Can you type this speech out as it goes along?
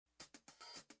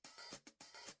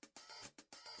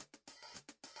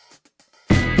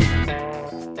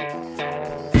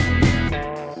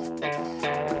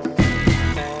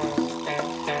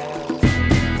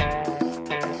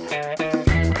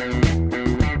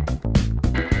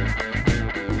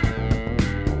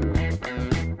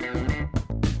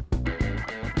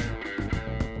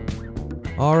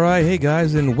All right, hey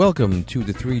guys, and welcome to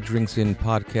the Three Drinks In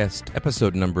podcast,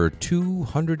 episode number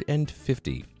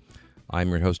 250. I'm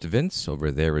your host, Vince.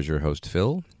 Over there is your host,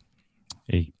 Phil.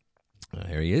 Hey.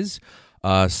 There he is.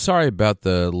 Sorry about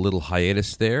the little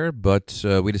hiatus there, but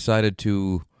we decided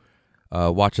to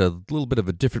watch a little bit of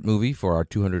a different movie for our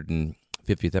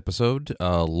 250th episode,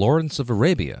 Lawrence of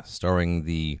Arabia, starring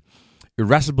the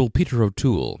irascible Peter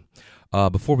O'Toole.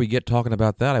 Before we get talking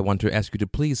about that, I want to ask you to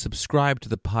please subscribe to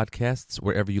the podcasts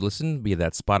wherever you listen, be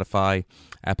that Spotify,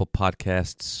 Apple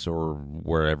Podcasts, or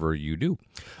wherever you do.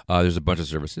 There's a bunch of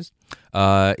services.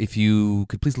 If you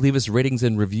could please leave us ratings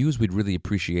and reviews, we'd really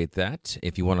appreciate that.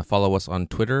 If you want to follow us on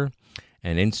Twitter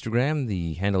and Instagram,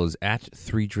 the handle is at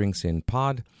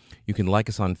 3drinksinpod. You can like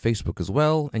us on Facebook as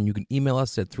well, and you can email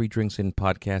us at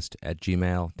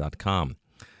 3drinksinpodcast@gmail.com.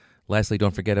 Lastly,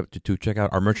 don't forget to check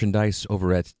out our merchandise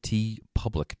over at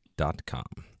tpublic.com.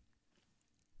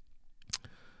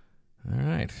 All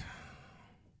right.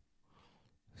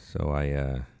 So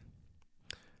I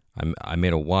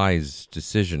made a wise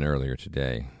decision earlier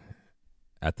today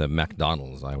at the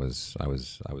McDonald's I was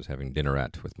having dinner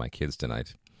at with my kids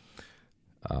tonight.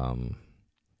 Because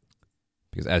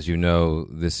as you know,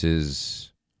 this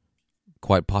is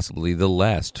quite possibly the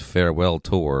last farewell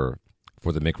tour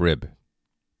for the McRib.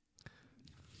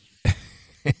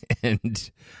 And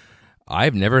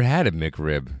I've never had a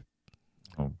McRib.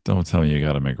 Oh, don't tell me you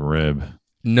got a McRib.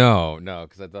 No,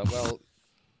 because I thought, well,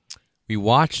 we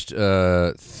watched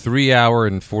a 3-hour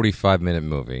and 45-minute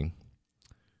movie.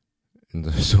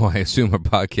 And so I assume our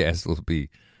podcast will be,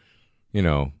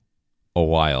 a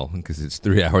while, because it's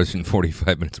 3 hours and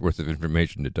 45 minutes worth of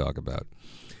information to talk about.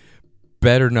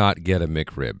 Better not get a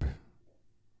McRib.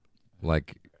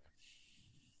 Like,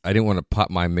 I didn't want to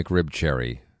pop my McRib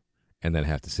cherry and then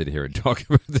have to sit here and talk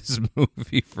about this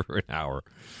movie for an hour.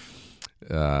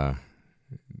 I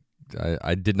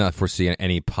did not foresee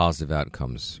any positive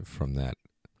outcomes from that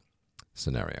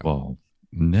scenario. Well,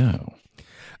 no.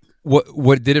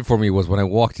 What did it for me was when I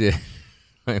walked in,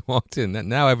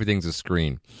 now everything's a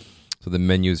screen. So the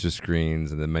menus are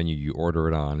screens, and the menu you order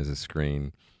it on is a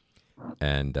screen.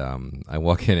 And I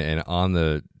walk in, and on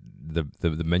the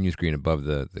menu screen above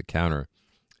the counter,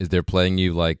 they're playing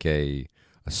you like a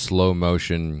slow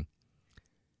motion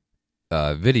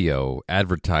video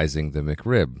advertising the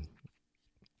McRib.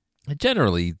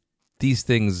 Generally, these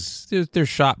things, they're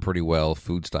shot pretty well.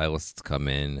 Food stylists come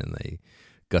in and they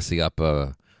gussy up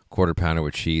a quarter pounder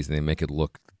with cheese and they make it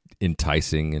look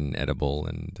enticing and edible.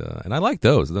 And I like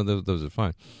those. Those are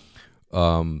fine.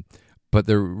 But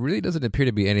there really doesn't appear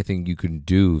to be anything you can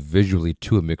do visually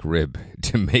to a McRib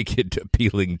to make it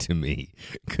appealing to me,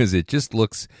 because it just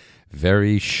looks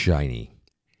very shiny.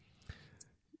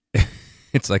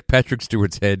 It's like Patrick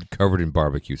Stewart's head covered in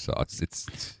barbecue sauce.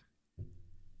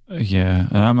 Yeah,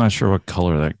 and I'm not sure what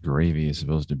color that gravy is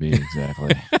supposed to be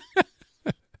exactly.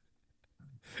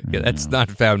 Yeah, that's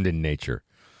not found in nature.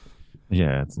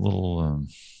 Yeah, it's a little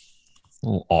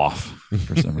off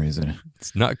for some reason.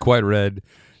 It's not quite red.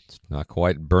 It's not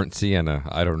quite burnt sienna.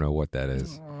 I don't know what that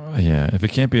is. Yeah, if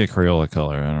it can't be a Crayola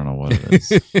color, I don't know what it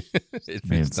is.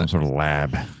 Maybe it's some sort of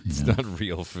lab. It's not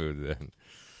real food then.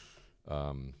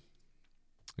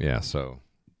 Yeah, so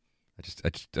I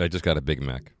just got a Big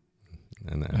Mac,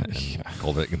 and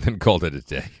called it a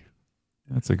day.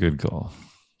 That's a good call.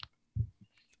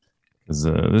 Because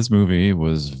this movie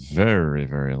was very,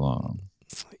 very long.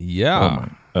 Yeah.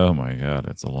 Oh my God,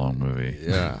 it's a long movie.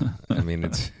 Yeah, I mean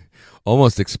it's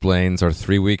almost explains our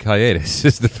 3-week hiatus.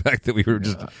 Is the fact that we were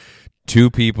just two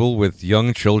people with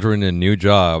young children and new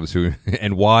jobs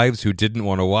and wives who didn't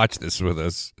want to watch this with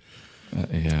us.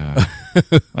 Yeah,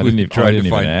 I didn't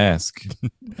even ask.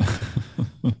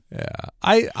 Yeah,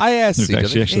 I asked. In fact,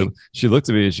 she looked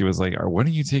at me and she was like, "When are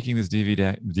you taking this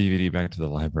DVD back to the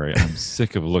library? I'm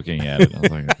sick of looking at it." I was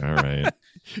like, "All right."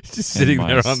 Just sitting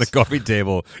there on the coffee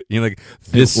table, you're like,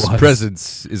 "This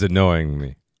presence is annoying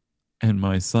me." And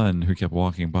my son, who kept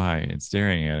walking by and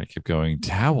staring at it, kept going,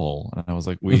 "Towel," and I was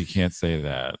like, "We can't say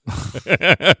that,"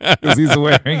 because he's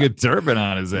wearing a turban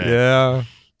on his head. Yeah.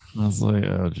 I was like,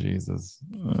 oh, Jesus.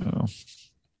 Oh.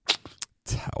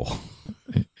 Towel.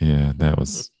 Yeah, that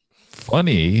was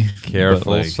funny.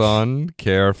 Careful, son.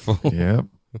 Careful. Yep.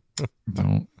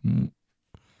 Don't.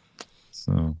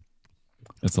 So,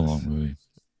 it's a long movie.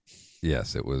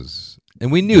 Yes, it was.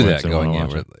 And we knew that going in.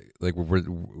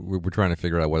 We're trying to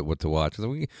figure out what to watch.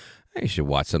 So I should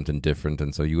watch something different.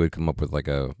 And so you would come up with like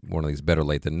one of these Better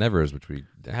Late Than Nevers, which we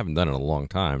haven't done in a long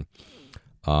time.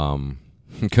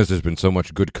 Because there's been so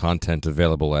much good content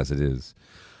available as it is.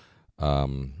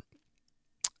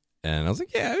 And I was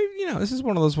like, yeah, this is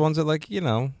one of those ones that, like,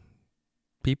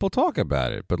 people talk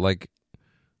about it, but like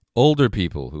older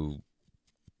people who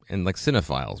and like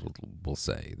cinephiles will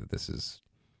say that this is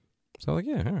so like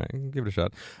yeah, all right, I can give it a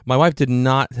shot. My wife did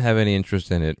not have any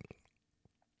interest in it,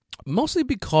 mostly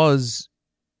because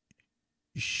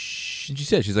she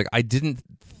said she's like I didn't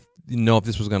know if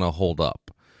this was going to hold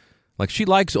up. Like she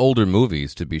likes older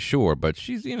movies to be sure, but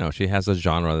she's she has a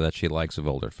genre that she likes of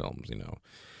older films.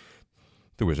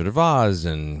 The Wizard of Oz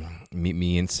and Meet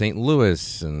Me in St.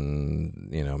 Louis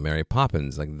and, Mary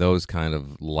Poppins, like those kind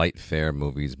of light fare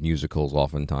movies, musicals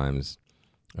oftentimes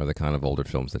are the kind of older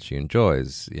films that she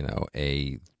enjoys.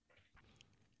 A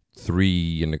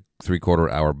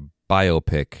 3.75 hour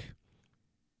biopic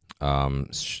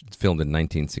filmed in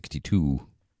 1962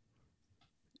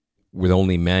 with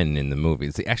only men in the movie.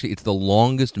 It's the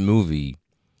longest movie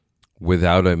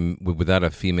without a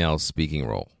female speaking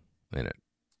role in it.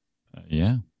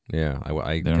 Yeah.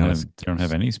 I they don't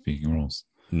have any speaking roles.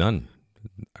 None.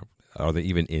 Are they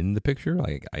even in the picture?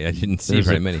 I didn't see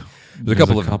very many. There's a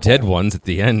couple of dead ones at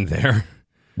the end there.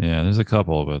 Yeah, there's a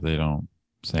couple, but they don't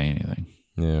say anything.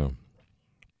 Yeah.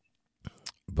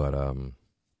 But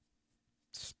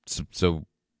so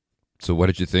what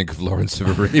did you think of Lawrence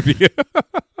of Arabia?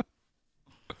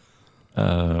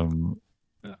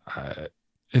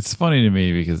 It's funny to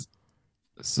me because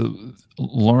T.E.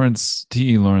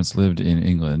 Lawrence lived in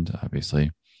England,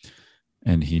 obviously,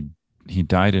 and he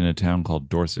died in a town called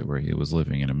Dorset where he was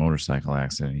living in a motorcycle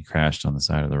accident. He crashed on the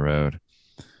side of the road.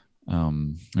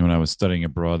 And when I was studying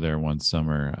abroad there one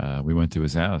summer, we went to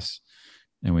his house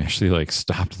and we actually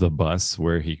stopped the bus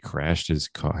where he crashed his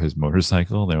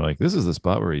motorcycle. They were like, "This is the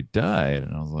spot where he died,"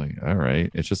 and I was like, "All right,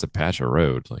 it's just a patch of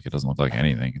road. Like it doesn't look like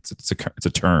anything. It's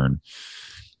a turn."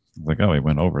 Like, oh, he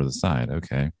went over the side.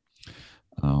 Okay.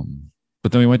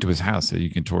 But then we went to his house. So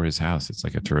you can tour his house. It's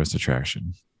like a tourist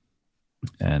attraction.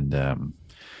 And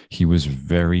he was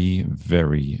very,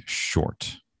 very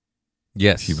short.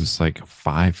 Yes. He was like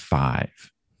 5'5".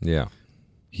 Yeah.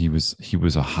 He was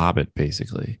a hobbit,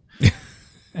 basically.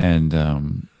 And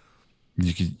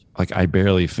you could I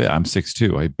barely fit. I'm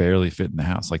 6'2". I barely fit in the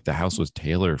house. Like the house was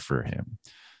tailored for him.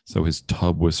 So his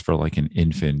tub was for like an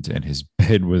infant and his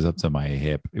bed was up to my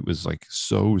hip. It was like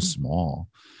so small.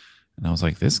 And I was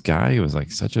like, this guy was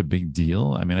like such a big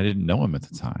deal. I mean, I didn't know him at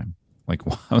the time. Like,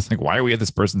 I was like, why are we at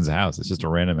this person's house? It's just a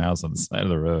random house on the side of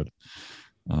the road.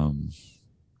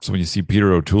 So when you see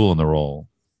Peter O'Toole in the role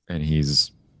and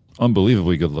he's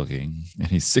unbelievably good looking and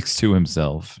he's 6'2"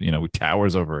 himself, he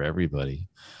towers over everybody.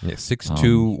 Yeah,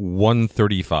 6'2",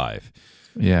 135.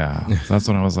 Yeah, that's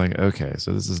when I was like, okay,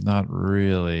 so this is not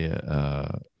really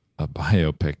a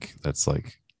biopic that's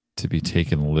like to be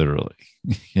taken literally.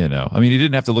 I mean, he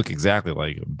didn't have to look exactly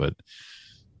like him, but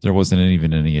there wasn't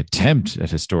even any attempt at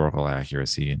historical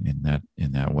accuracy in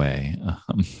that way.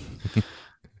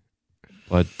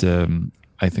 But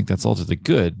I think that's all to the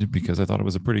good because I thought it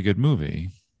was a pretty good movie.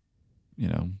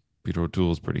 Peter O'Toole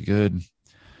was pretty good.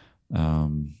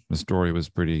 The story was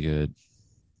pretty good.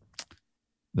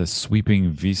 The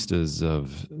sweeping vistas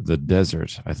of the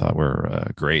desert, I thought were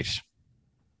great.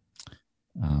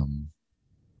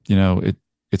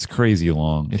 It's crazy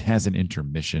long. It has an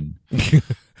intermission.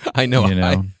 I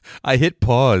know. I hit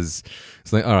pause.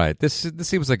 It's like, all right, this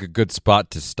seems like a good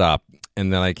spot to stop.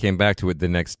 And then I came back to it the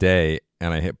next day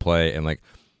and I hit play and like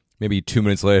maybe 2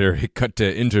 minutes later it cut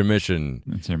to intermission.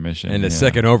 And a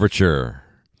second overture.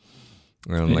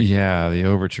 Yeah, the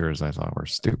overtures I thought were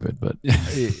stupid, but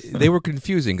they were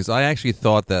confusing because I actually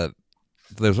thought that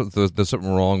there's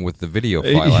something wrong with the video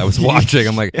file I was watching.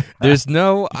 I'm like,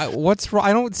 what's wrong?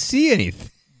 I don't see anything.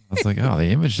 I was like, oh, the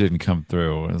image didn't come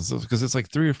through because it's like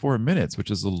 3 or 4 minutes,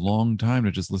 which is a long time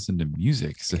to just listen to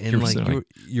music. So and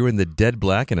you're in the dead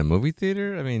black in a movie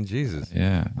theater. I mean, Jesus.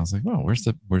 Yeah, I was like, oh, where's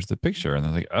the picture? And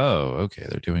they're like, oh, okay,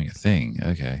 they're doing a thing.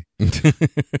 Okay.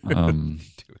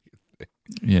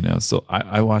 So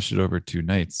I watched it over 2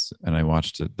 nights and I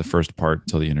watched it, the first part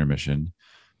till the intermission.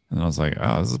 And I was like,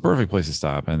 oh, this is a perfect place to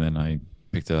stop. And then I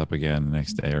picked it up again the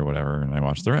next day or whatever. And I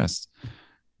watched the rest.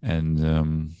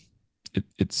 And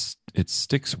it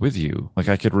sticks with you. Like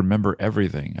I could remember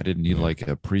everything. I didn't need like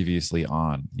a previously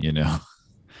on,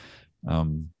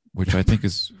 which I think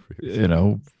is,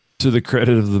 to the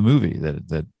credit of the movie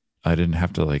that I didn't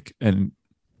have to and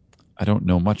I don't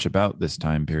know much about this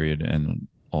time period and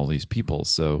all these people.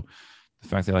 So the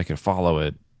fact that I could follow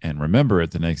it and remember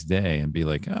it the next day and be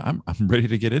like, oh, I'm ready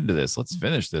to get into this. Let's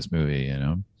finish this movie.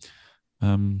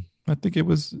 I think it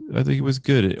was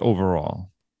good overall.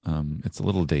 It's a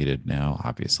little dated now.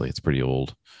 Obviously it's pretty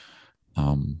old.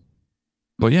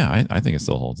 But yeah, I think it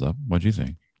still holds up. What do you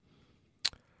think?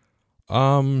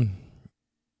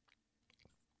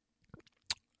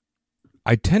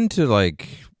 I tend to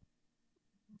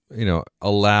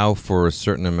allow for a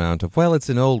certain amount of, well, it's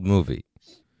an old movie.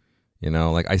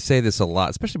 Like I say this a lot,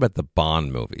 especially about the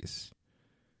Bond movies.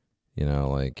 We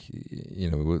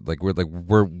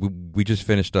just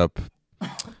finished up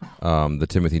the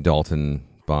Timothy Dalton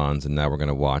Bonds, and now we're going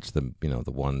to watch the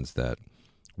ones that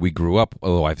we grew up.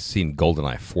 Although I've seen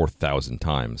GoldenEye 4,000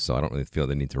 times, so I don't really feel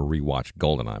the need to rewatch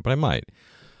GoldenEye, but I might.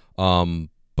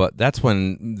 But that's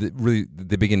when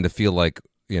they begin to feel like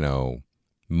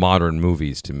modern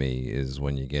movies to me is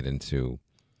when you get into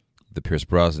the Pierce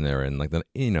Brosnan era, and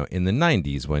in the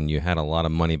 90s when you had a lot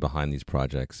of money behind these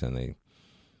projects and they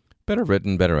better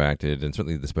written, better acted, and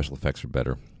certainly the special effects were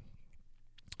better.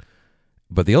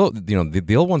 But the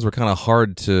old ones were kind of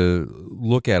hard to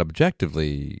look at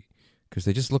objectively because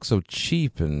they just look so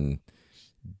cheap and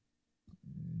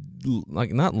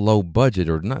like not low budget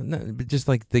or not but just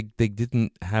like they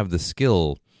didn't have the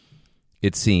skill,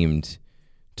 it seemed,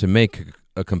 to make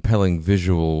a compelling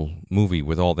visual movie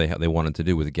with all they wanted to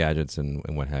do with gadgets and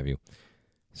what have you.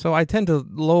 So I tend to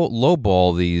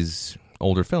lowball these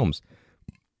older films.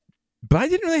 But I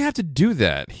didn't really have to do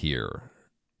that here.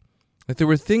 Like there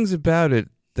were things about it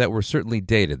that were certainly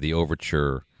dated. The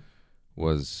overture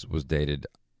was dated.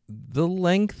 The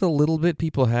length, a little bit.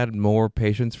 People had more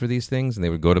patience for these things, and they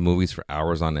would go to movies for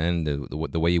hours on end.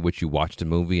 The way in which you watched a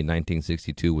movie in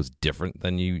 1962 was different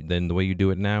than the way you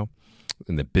do it now,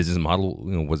 and the business model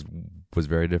was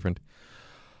very different.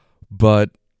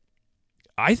 But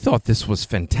I thought this was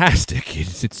fantastic.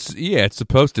 It's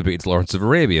supposed to be. It's Lawrence of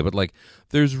Arabia, but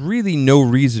there's really no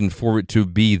reason for it to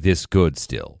be this good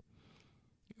still.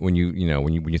 When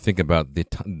you think about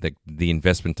the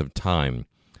investment of time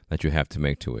that you have to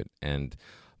make to it, and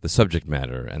the subject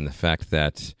matter, and the fact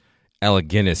that Alec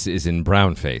Guinness is in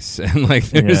brownface, and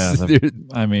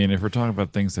I mean, if we're talking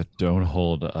about things that don't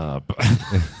hold up.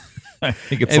 I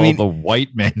think it's all the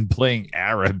white men playing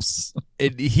Arabs.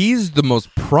 He's the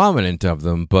most prominent of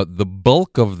them, but the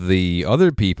bulk of the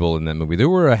other people in that movie, there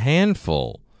were a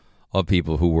handful of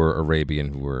people who were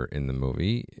Arabian who were in the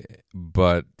movie,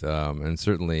 but and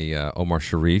certainly Omar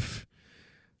Sharif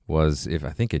was,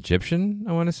 I think, Egyptian,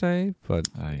 I want to say, but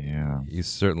he's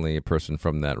certainly a person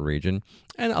from that region.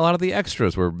 And a lot of the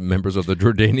extras were members of the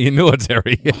Jordanian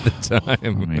military at the time. I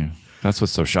mean, that's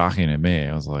what's so shocking to me.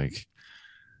 I was like,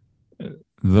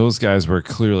 those guys were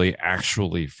clearly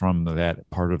actually from that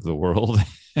part of the world.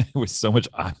 It was so much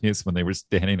obvious when they were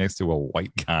standing next to a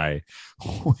white guy.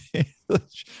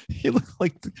 He looked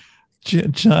like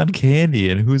John Candy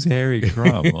and Who's Harry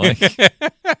Crumb. Like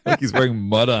he's wearing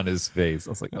mud on his face.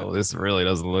 I was like, oh, this really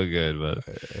doesn't look good, but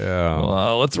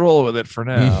well, let's roll with it for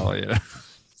now.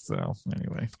 So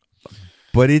anyway,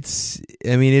 but it's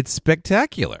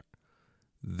spectacular.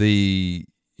 The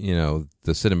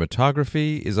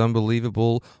cinematography is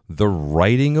unbelievable. The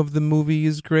writing of the movie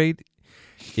is great.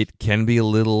 It can be a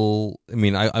little...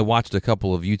 I watched a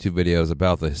couple of YouTube videos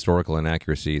about the historical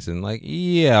inaccuracies, and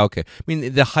okay.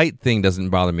 The height thing doesn't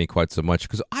bother me quite so much,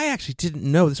 because I actually didn't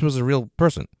know this was a real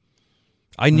person.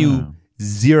 I knew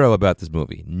zero about this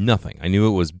movie. Nothing. I knew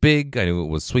it was big. I knew it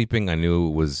was sweeping. I knew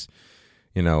it was,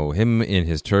 him in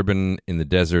his turban in the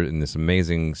desert in this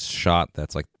amazing shot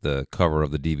that's like the cover of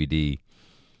the DVD.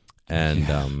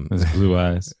 And his blue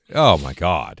eyes. Oh my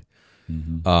God!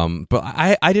 Mm-hmm. But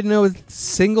I didn't know a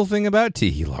single thing about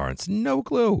T.E. Lawrence. No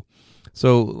clue.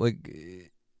 So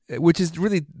which is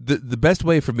really the best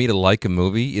way for me to like a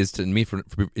movie is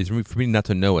for me not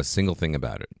to know a single thing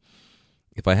about it.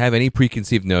 If I have any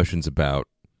preconceived notions about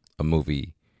a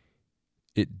movie,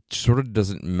 it sort of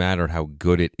doesn't matter how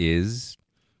good it is.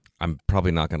 I'm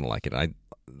probably not going to like it.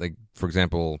 For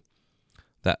example,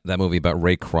 that movie about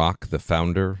Ray Kroc, the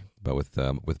founder. But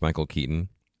with Michael Keaton.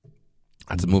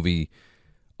 That's a movie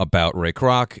about Ray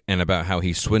Kroc and about how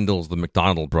he swindles the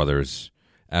McDonald brothers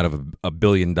out of $1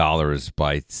 billion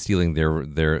by stealing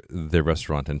their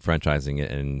restaurant and franchising it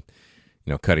and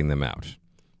cutting them out.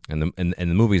 And the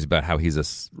movie is about how he's a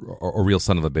real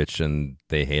son of a bitch and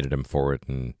they hated him for it,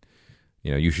 and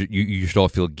you should all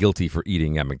feel guilty for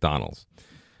eating at McDonald's.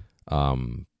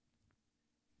 But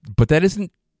that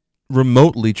isn't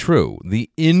remotely true. The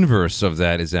inverse of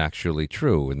that is actually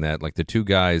true, in that the two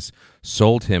guys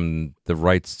sold him the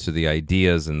rights to the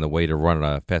ideas and the way to run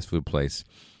a fast food place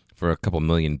for a couple $1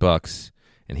 million,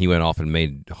 and he went off and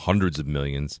made hundreds of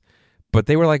millions. But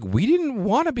they were like, we didn't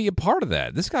want to be a part of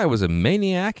that. This guy was a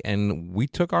maniac, and we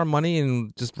took our money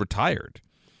and just retired.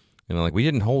 We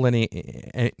didn't hold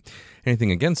anything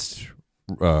against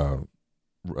a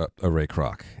Ray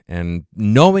Kroc, and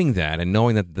knowing that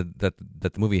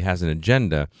the movie has an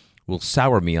agenda will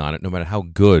sour me on it, no matter how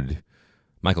good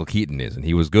Michael Keaton is, and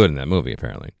he was good in that movie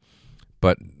apparently.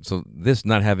 But so this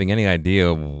not having any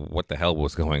idea what the hell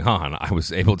was going on, I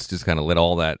was able to just kind of let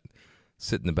all that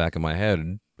sit in the back of my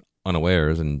head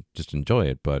unawares and just enjoy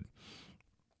it. But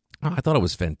I thought it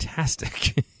was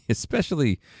fantastic,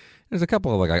 especially there's a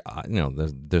couple of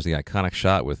there's the iconic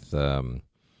shot with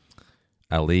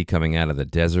Ali coming out of the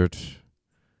desert.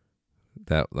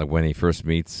 That like when he first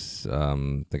meets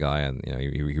the guy, and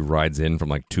he rides in from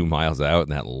like 2 miles out,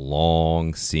 and that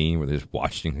long scene where they're just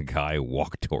watching a guy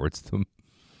walk towards them.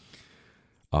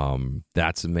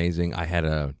 That's amazing. I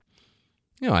kind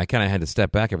of had to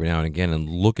step back every now and again and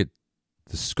look at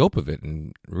the scope of it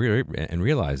and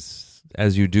realize,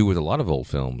 as you do with a lot of old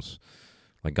films,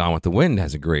 like Gone with the Wind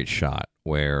has a great shot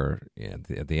where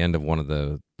at the end of one of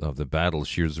the battles,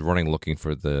 she was running looking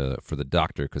for the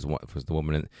doctor because the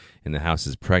woman in the house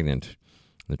is pregnant.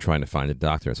 And they're trying to find a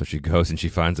doctor, so she goes and she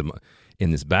finds him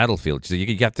in this battlefield. She said,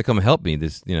 "You have to come help me.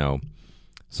 This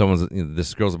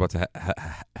this girl's about to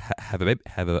have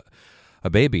a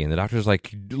baby," and the doctor's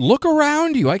like, "Look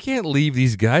around you. I can't leave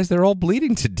these guys. They're all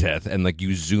bleeding to death." And like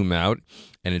you zoom out,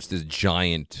 and it's this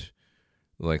giant,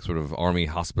 like sort of army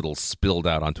hospital spilled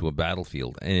out onto a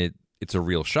battlefield, and it's a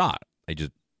real shot.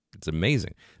 It's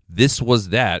amazing. This was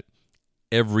that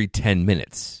every 10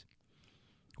 minutes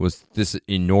was this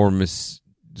enormous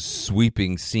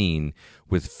sweeping scene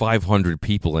with 500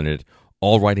 people in it,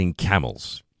 all riding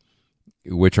camels,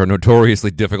 which are notoriously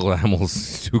difficult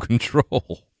animals to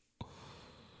control.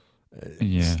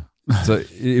 Yeah. So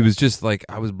it was just like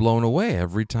I was blown away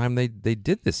every time they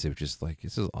did this. It was just like,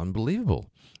 this is unbelievable.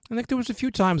 And like there was a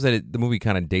few times that the movie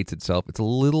kind of dates itself. It's a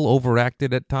little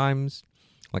overacted at times.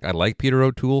 Like I like Peter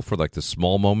O'Toole for like the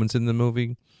small moments in the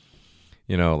movie.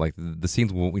 Like the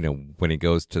scenes when he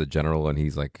goes to the general and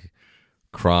he's like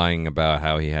crying about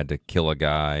how he had to kill a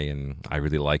guy, and I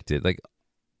really liked it. Like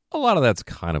a lot of that's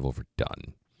kind of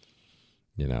overdone.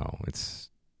 It's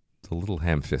a little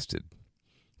ham-fisted.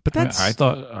 But I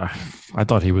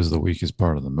thought he was the weakest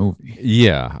part of the movie.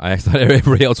 Yeah, I thought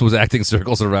everybody else was acting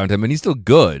circles around him, and he's still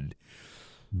good.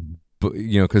 But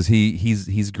because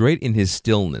he's great in his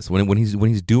stillness. When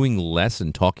he's doing less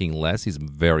and talking less, he's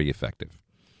very effective.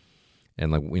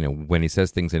 And like when he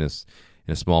says things in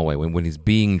a small way, when he's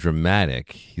being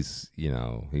dramatic, he's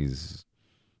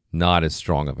not as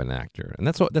strong of an actor. And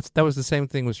that was the same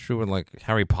thing was true in like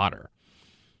Harry Potter.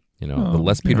 The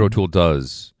less Peter O'Toole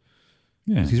does.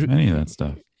 Yeah, any of that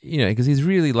stuff. Because he's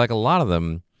really, like a lot of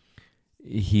them,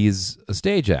 he's a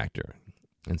stage actor.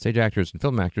 And stage actors and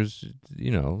film actors,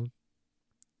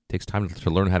 takes time to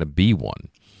learn how to be one.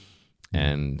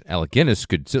 And Alec Guinness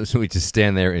could so just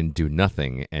stand there and do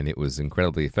nothing, and it was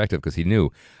incredibly effective because he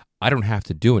knew, I don't have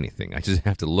to do anything. I just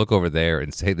have to look over there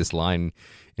and say this line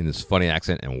in this funny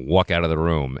accent and walk out of the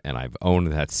room, and I've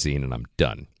owned that scene, and I'm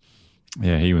done.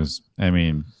 Yeah, he was,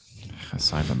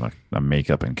 aside from the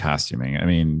makeup and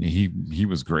costuming, he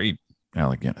was great,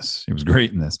 Alec Guinness. He was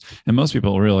great in this. And most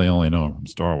people really only know him from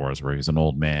Star Wars, where he's an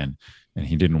old man and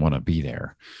he didn't want to be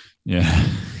there. Yeah.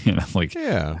 Like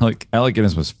Alec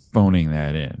Guinness was phoning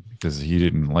that in because he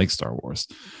didn't like Star Wars.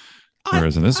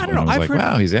 Whereas in this one, I was like,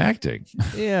 wow, he's acting.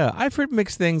 Yeah, I've heard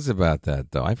mixed things about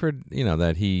that, though. I've heard,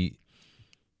 that he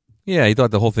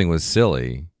thought the whole thing was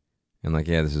silly. And like,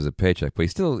 this is a paycheck. But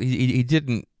he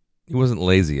wasn't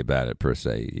lazy about it, per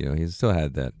se. He still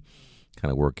had that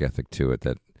kind of work ethic to it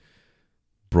that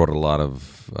brought a lot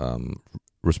of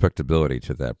respectability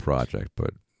to that project.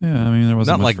 But yeah, there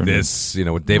wasn't not much like this,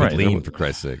 with David Lean, for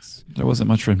Christ's sakes. There wasn't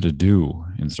much for him to do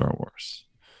in Star Wars.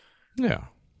 Yeah.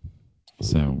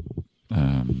 So,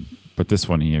 but this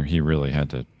one here, he really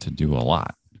had to do a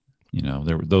lot.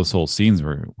 Those whole scenes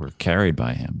were carried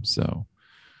by him. So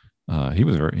he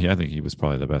was I think he was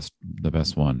probably the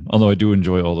best one. Although I do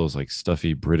enjoy all those like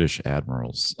stuffy British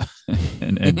admirals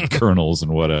and colonels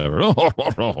and whatever.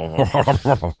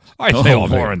 I say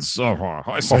old man.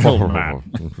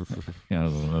 Yeah,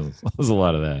 there's a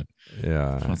lot of that.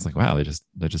 Yeah, and it's like, wow, they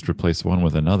just replaced one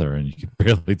with another, and you can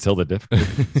barely tell the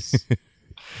difference.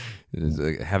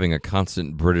 Having a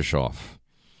constant British off.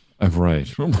 Right.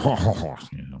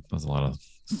 There's a lot of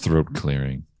throat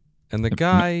clearing. And the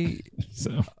guy,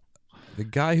 the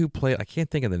guy who played, I can't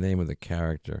think of the name of the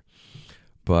character,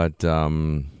 but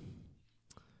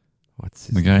what's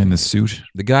his the guy name? in the suit?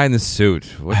 The guy in the suit.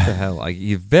 What the hell?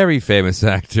 He's a very famous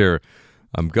actor.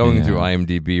 I'm going through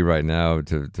IMDb right now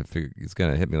to figure. It's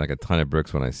gonna hit me like a ton of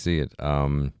bricks when I see it.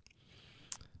 Oh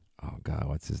God,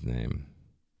 what's his name?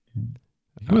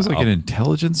 He was like an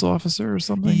intelligence officer or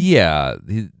something. Yeah,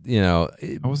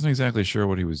 I wasn't exactly sure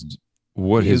what he was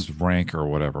what He, his rank or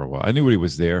whatever was. I knew what he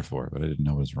was there for, but I didn't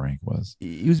know what his rank was.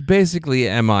 he was basically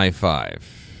MI5.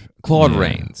 Claude Yeah.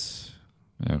 Rains.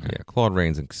 Okay. Yeah, Claude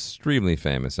Rains, extremely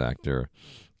famous actor.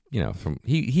 From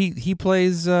he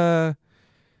plays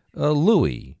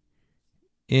Louis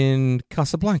in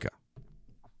Casablanca.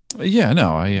 Yeah,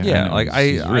 no, I Yeah, know like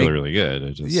he's really, really good.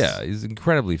 I just, yeah, he's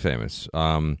incredibly famous.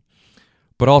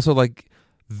 But also like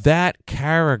that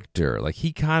character, like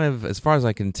he kind of, as far as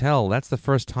I can tell, that's the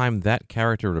first time that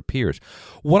character appears.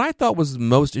 What I thought was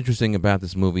most interesting about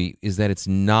this movie is that it's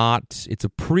a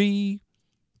pre-Vietnam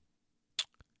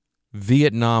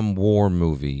War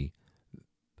movie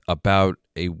about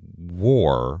a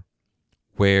war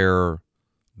where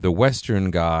the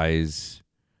Western guys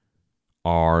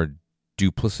are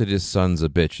duplicitous sons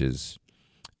of bitches,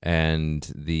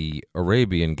 and the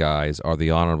Arabian guys are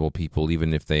the honorable people,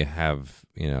 even if they have,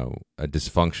 a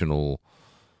dysfunctional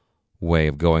way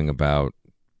of going about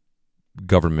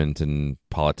government and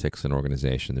politics and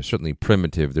organization. They're certainly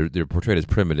primitive. They're portrayed as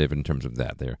primitive in terms of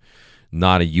that. They're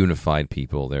not a unified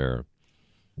people. They're,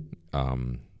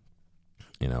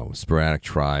 sporadic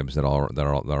tribes that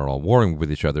are all warring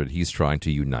with each other. He's trying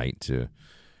to unite to,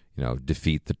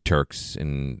 defeat the Turks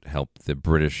and help the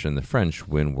British and the French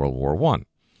win World War One.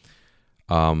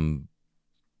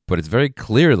 But it's very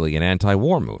clearly an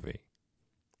anti-war movie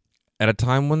at a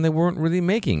time when they weren't really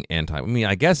making I mean,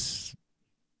 I guess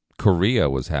Korea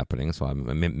was happening, so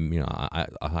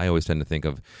I always tend to think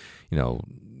of,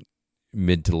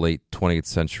 mid to late 20th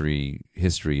century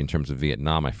history in terms of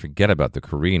Vietnam. I forget about the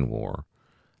Korean War.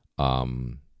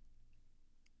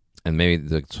 And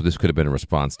maybe so this could have been a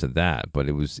response to that, but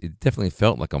it definitely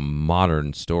felt like a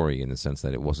modern story in the sense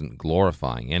that it wasn't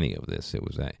glorifying any of this. It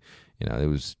was that, it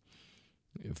was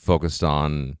focused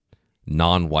on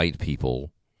non-white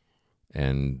people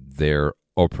and their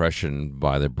oppression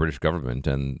by the British government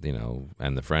and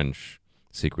the French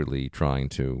secretly trying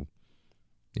to,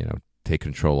 take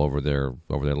control over their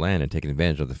land and taking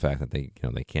advantage of the fact that they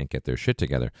can't get their shit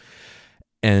together.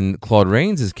 And Claude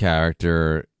Rains'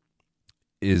 character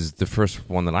is the first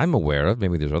one that I'm aware of.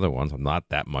 Maybe there's other ones. I'm not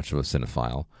that much of a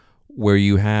cinephile. Where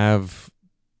you have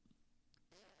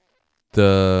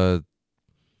the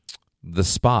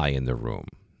spy in the room.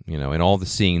 In all the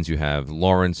scenes you have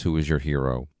Lawrence, who is your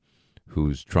hero,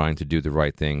 who's trying to do the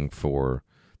right thing for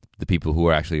the people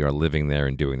who actually are living there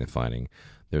and doing the fighting.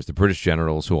 There's the British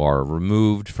generals who are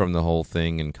removed from the whole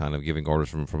thing and kind of giving orders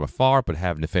from afar, but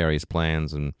have nefarious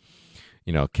plans and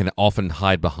can often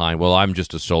hide behind, well, I'm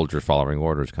just a soldier following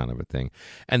orders kind of a thing.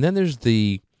 And then there's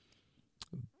the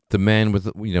man with,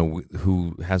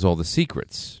 who has all the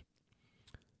secrets,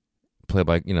 played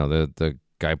by, the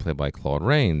guy played by Claude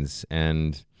Rains.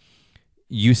 And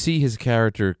you see his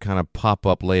character kind of pop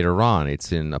up later on.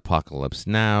 It's in Apocalypse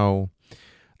Now.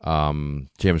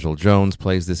 James Earl Jones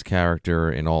plays this character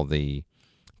in all the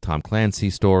Tom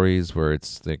Clancy stories where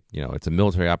it's it's a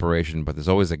military operation, but there's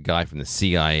always a guy from the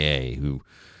CIA who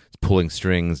is pulling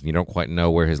strings and you don't quite know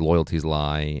where his loyalties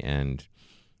lie, and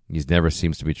he never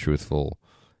seems to be truthful.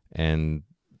 And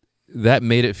that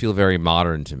made it feel very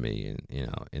modern to me,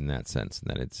 in that sense,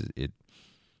 and that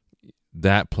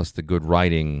that plus the good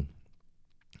writing,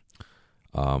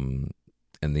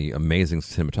 and the amazing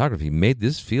cinematography made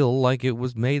this feel like it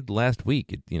was made last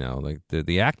week. Like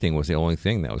the acting was the only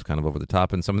thing that was kind of over the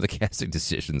top, and some of the casting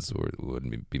decisions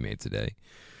wouldn't be made today.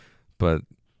 But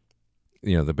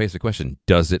the basic question: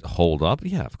 does it hold up?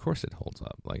 Yeah, of course it holds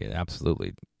up. Like it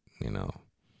absolutely,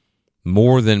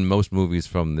 more than most movies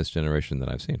from this generation that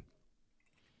I've seen.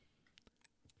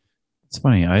 it's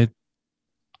funny. I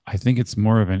think it's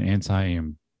more of an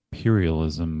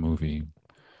anti-imperialism movie.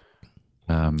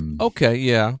 Okay,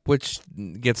 yeah, which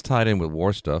gets tied in with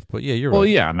war stuff, but yeah, you're Well, right.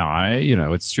 yeah,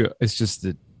 no, it's true. It's just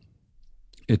that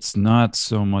it's not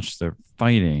so much they're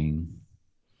fighting,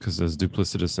 because as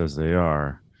duplicitous as they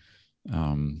are,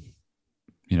 um,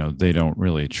 they don't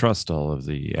really trust all of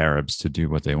the Arabs to do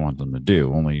what they want them to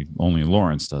do. Only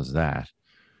Lawrence does that.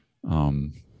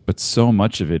 But so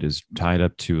much of it is tied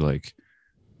up to like,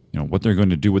 what they're going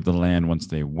to do with the land once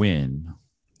they win,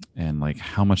 and like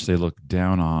how much they look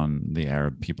down on the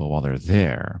Arab people while they're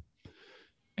there.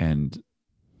 And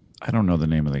I don't know the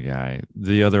name of the guy,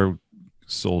 the other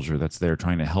soldier that's there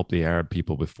trying to help the Arab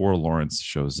people before Lawrence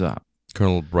shows up.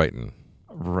 Colonel Brighton.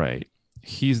 Right.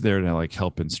 He's there to like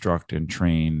help instruct and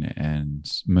train and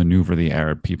maneuver the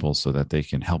Arab people so that they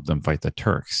can help them fight the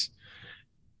Turks.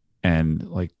 And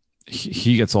like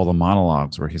he gets all the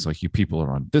monologues where he's like, you people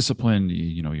are undisciplined,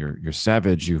 you're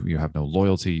savage, you have no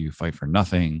loyalty, you fight for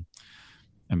nothing.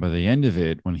 And by the end of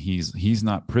it, when he's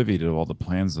not privy to all the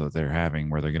plans that they're having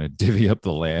where they're going to divvy up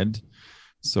the land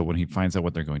So when he finds out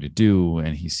what they're going to do,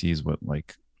 and he sees what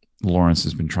like Lawrence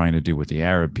has been trying to do with the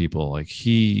Arab people, like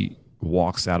he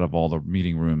walks out of all the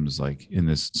meeting rooms like in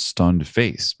this stunned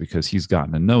face because he's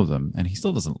gotten to know them, and he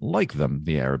still doesn't like them,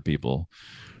 the Arab people,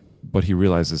 but he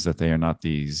realizes that they are not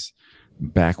these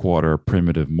backwater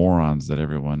primitive morons that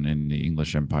everyone in the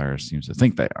English Empire seems to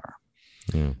think they are.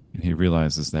 Yeah. And he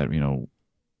realizes that,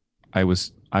 I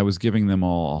was giving them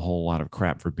all a whole lot of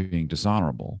crap for being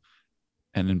dishonorable,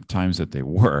 and in times that they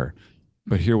were,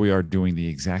 but here we are doing the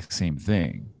exact same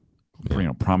thing,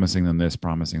 promising them this,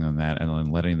 promising them that, and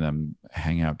then letting them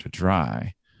hang out to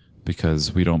dry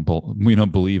because we don't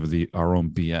believe our own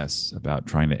BS about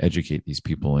trying to educate these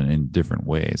people in different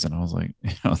ways. And I was like,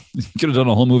 you could have done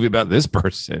a whole movie about this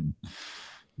person.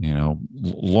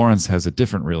 Lawrence has a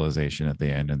different realization at the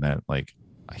end, and that like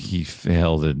he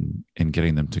failed in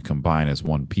getting them to combine as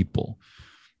one people.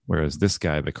 Whereas this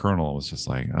guy, the colonel, was just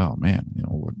like, oh man,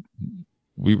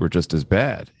 we were just as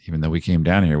bad, even though we came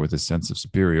down here with a sense of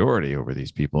superiority over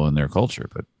these people and their culture.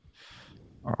 But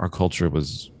our culture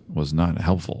was not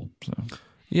helpful. So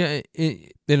Yeah,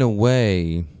 in a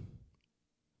way,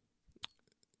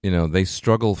 they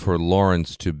struggle for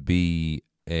Lawrence to be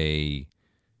a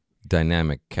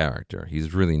dynamic character.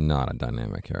 He's really not a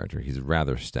dynamic character. He's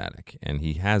rather static, and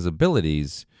he has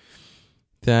abilities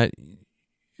that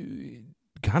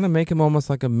kind of make him almost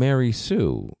like a Mary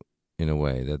Sue in a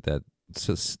way. That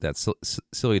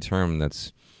silly term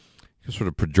that's sort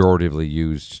of pejoratively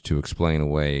used to explain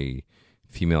away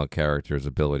female characters'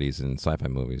 abilities in sci-fi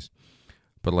movies.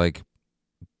 But like,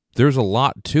 there's a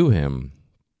lot to him,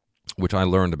 which I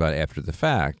learned about after the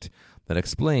fact, that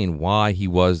explain why he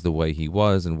was the way he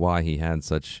was and why he had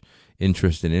such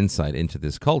interest and insight into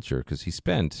this culture. Because he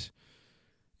spent,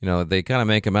 they kind of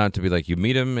make him out to be like, you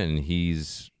meet him and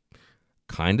he's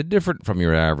kind of different from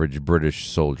your average British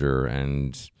soldier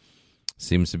and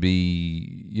seems to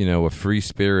be, a free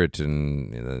spirit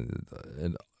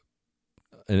and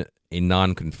a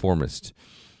nonconformist.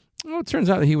 Well, it turns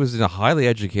out that he was a highly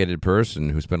educated person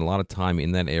who spent a lot of time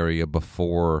in that area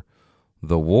before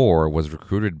the war, was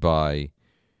recruited by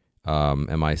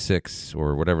MI6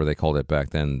 or whatever they called it back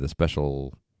then, the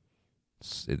special,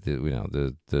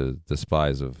 the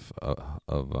spies of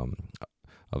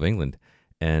England,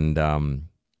 and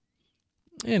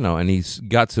and he's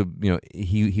got to,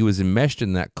 he was enmeshed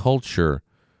in that culture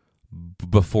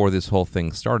before this whole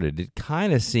thing started. It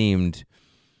kind of seemed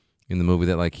in the movie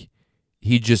that like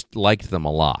he just liked them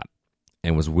a lot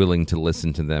and was willing to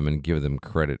listen to them and give them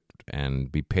credit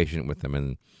and be patient with them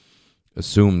and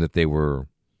assume that they were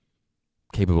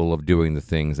capable of doing the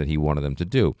things that he wanted them to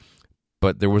do.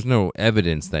 But there was no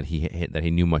evidence that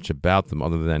he knew much about them,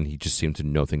 other than he just seemed to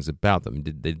know things about them.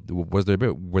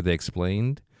 Were they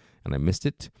explained and I missed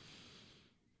it?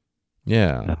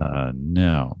 Yeah.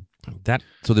 No.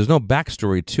 So there's no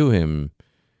backstory to him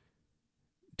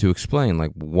to explain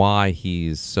like why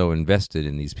he's so invested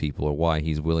in these people, or why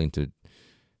he's willing to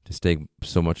stake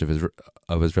so much of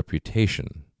his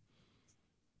reputation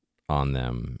on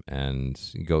them, and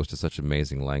he goes to such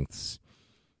amazing lengths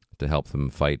to help them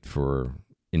fight for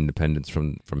independence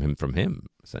from him,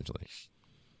 essentially.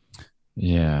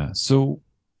 Yeah. So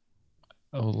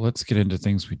let's get into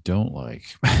things we don't like.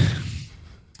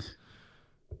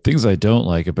 Things I don't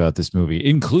like about this movie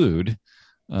include,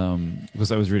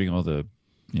 because I was reading all the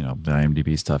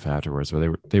IMDb stuff afterwards,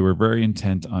 where they were very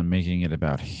intent on making it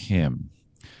about him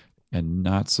and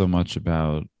not so much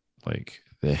about like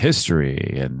the history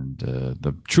and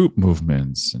the troop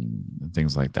movements and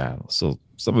things like that. So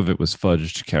some of it was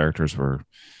fudged. Characters were,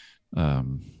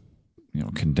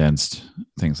 condensed,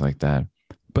 things like that.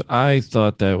 But I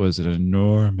thought that was an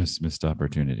enormous missed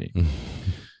opportunity.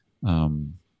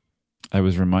 I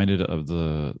was reminded of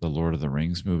the Lord of the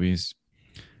Rings movies.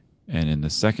 And in the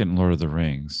second Lord of the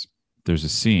Rings, there's a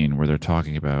scene where they're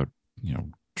talking about,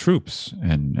 troops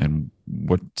and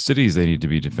what cities they need to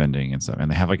be defending and stuff. And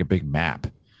they have like a big map.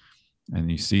 And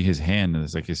you see his hand, and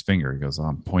it's like his finger. He goes,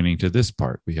 I'm pointing to this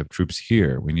part. We have troops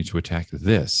here. We need to attack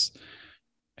this.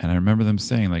 And I remember them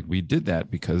saying, like, we did that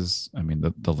because,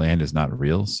 the land is not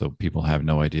real. So people have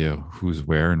no idea who's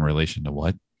where in relation to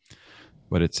what.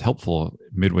 But it's helpful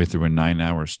midway through a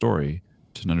 9-hour story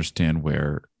to understand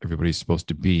where everybody's supposed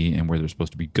to be and where they're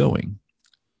supposed to be going.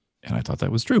 And I thought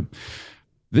that was true.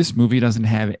 This movie doesn't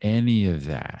have any of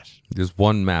that. There's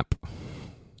one map.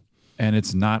 And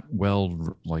it's not well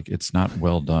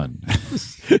done.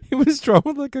 It was drawn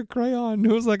with like a crayon.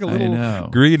 It was like a little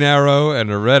green arrow and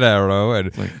a red arrow.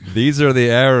 And these are the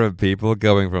Arab people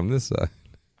going from this side.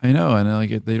 I know. And like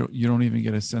you don't even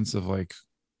get a sense of like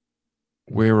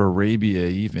where Arabia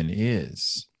even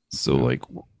is. So like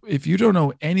if you don't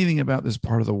know anything about this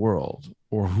part of the world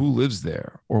or who lives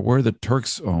there or where the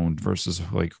Turks owned versus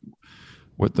like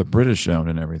what the British owned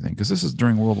and everything, because this is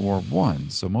during World War One,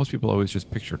 so most people always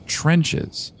just picture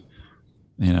trenches.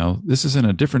 You know, this is in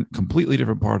a completely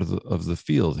different part of the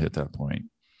field at that point.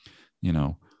 You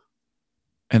know,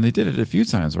 and they did it a few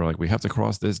times where like we have to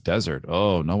cross this desert.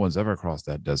 Oh, no one's ever crossed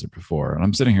that desert before, and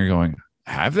I'm sitting here going,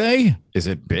 have they? Is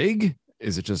it big?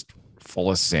 Is it just full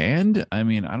of sand? I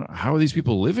mean, how are these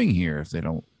people living here if they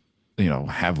don't,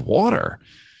 have water?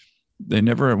 They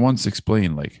never at once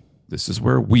explain like this is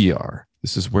where we are,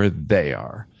 this is where they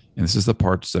are, and this is the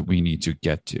parts that we need to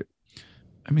get to.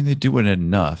 I mean, they do it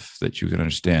enough that you can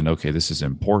understand, okay, this is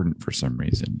important for some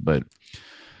reason, but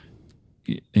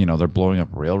they're blowing up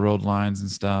railroad lines and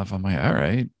stuff. I'm like, all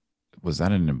right, was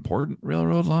that an important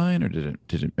railroad line or did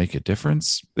it make a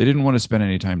difference? They didn't want to spend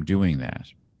any time doing that.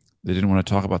 They didn't want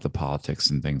to talk about the politics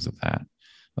and things of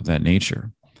that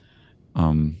nature.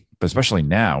 But especially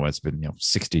now, it's been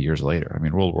 60 years later. I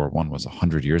mean, World War I was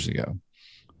 100 years ago.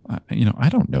 I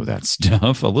don't know that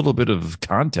stuff. A little bit of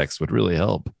context would really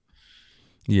help.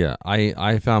 Yeah,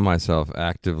 I found myself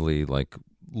actively like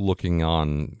looking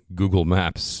on Google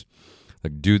Maps,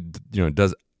 like,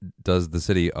 does the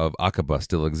city of Aqaba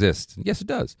still exist? Yes, it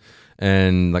does.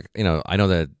 And like I know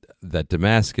that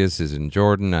Damascus is in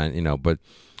Jordan, but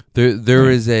there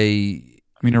is a.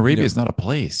 I mean, Arabia is not a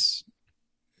place.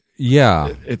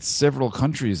 Yeah, it's several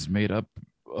countries made up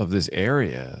of this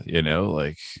area.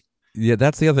 Yeah,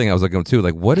 that's the other thing I was looking at too.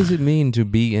 Like, what does it mean to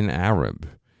be an Arab?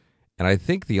 And I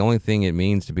think the only thing it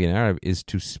means to be an Arab is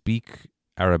to speak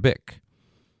Arabic.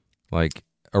 Like,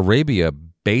 Arabia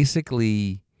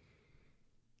basically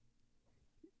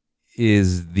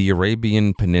is the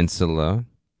Arabian Peninsula,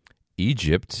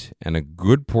 Egypt, and a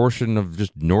good portion of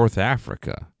just North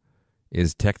Africa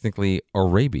is technically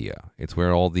Arabia. It's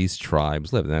where all these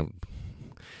tribes live. Now,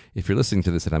 if you're listening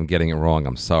to this and I'm getting it wrong,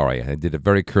 I'm sorry. I did a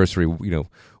very cursory,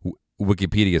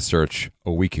 Wikipedia search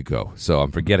a week ago, so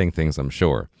I'm forgetting things, I'm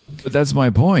sure. But that's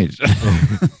my point.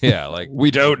 Yeah, like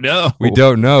we don't know. We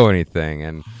don't know anything.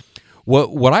 And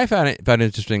what I found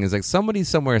interesting is like somebody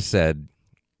somewhere said,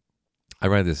 I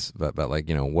read this about like,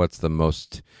 what's the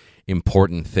most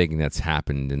important thing that's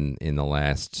happened in the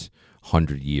last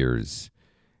 100 years.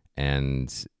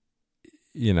 And,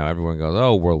 everyone goes,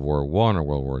 oh, World War I or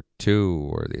World War II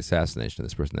or the assassination of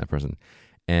this person, that person.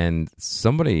 And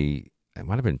somebody, it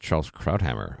might have been Charles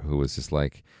Krauthammer, who was just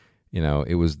like,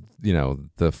 it was,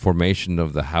 the formation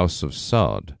of the House of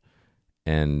Saud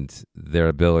and their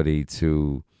ability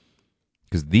to,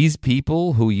 because these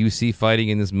people who you see fighting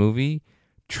in this movie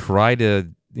try to,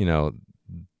 the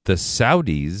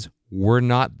Saudis were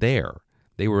not there.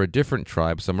 They were a different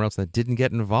tribe somewhere else that didn't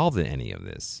get involved in any of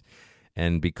this.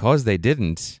 And because they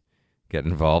didn't get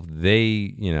involved,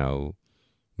 they,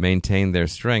 maintained their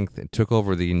strength and took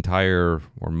over the entire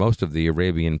or most of the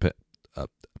Arabian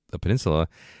Peninsula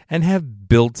and have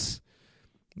built,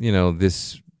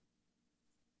 this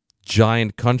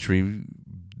giant country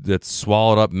that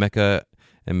swallowed up Mecca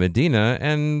and Medina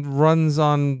and runs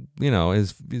on,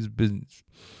 is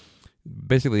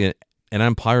basically an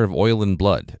empire of oil and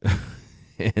blood.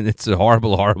 And it's a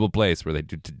horrible, horrible place where they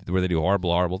do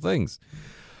horrible, horrible things.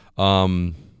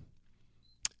 And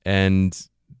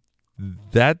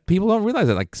that people don't realize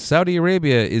that, like, Saudi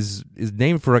Arabia is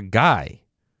named for a guy.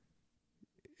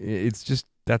 It's just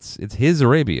it's his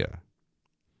Arabia,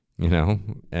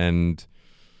 and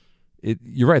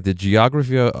you're right. The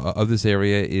geography of this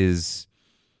area is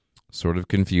sort of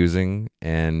confusing,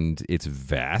 and it's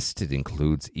vast. It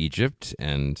includes Egypt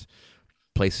and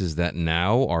places that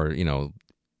now are,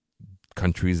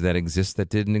 countries that exist that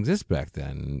didn't exist back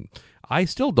then. I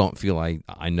still don't feel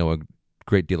I know a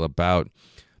great deal about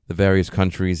the various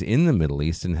countries in the Middle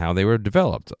East and how they were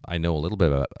developed. I know a little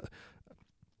bit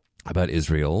about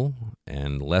Israel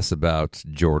and less about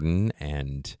Jordan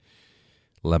and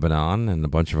Lebanon and a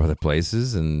bunch of other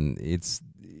places, and it's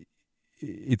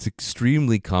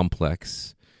extremely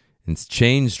complex. It's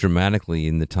changed dramatically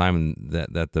in the time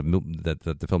that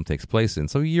the film takes place in.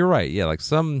 So you're right, yeah, like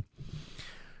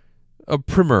a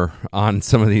primer on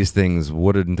some of these things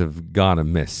wouldn't have gone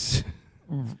amiss.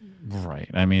 Right.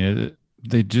 I mean,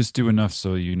 they just do enough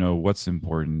so what's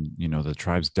important. The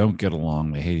tribes don't get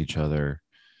along; they hate each other.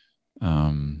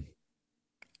 And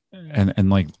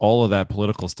like all of that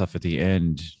political stuff at the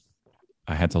end,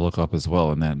 I had to look up as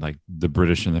well. And then like the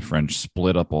British and the French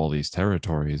split up all these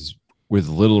territories with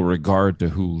little regard to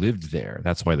who lived there.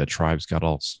 That's why the tribes got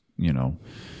all,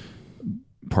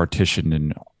 partitioned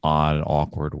in odd,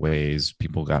 awkward ways.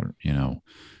 People got,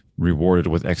 rewarded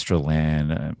with extra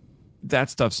land. That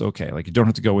stuff's okay. Like, you don't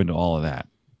have to go into all of that.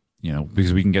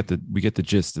 because we get the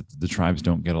gist that the tribes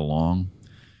don't get along,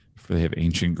 for they have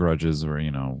ancient grudges, or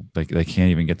they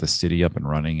can't even get the city up and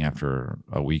running after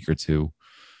a week or two.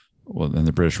 Well, then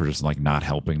the British were just like not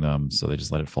helping them, so they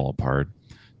just let it fall apart.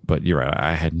 But you're right,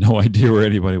 I had no idea where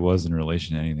anybody was in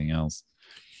relation to anything else.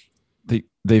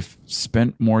 They've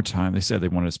spent more time. They said they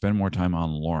wanted to spend more time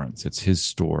on Lawrence. It's his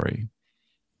story.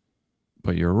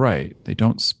 But you're right, they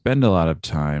don't spend a lot of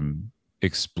time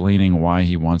explaining why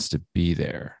he wants to be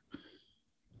there.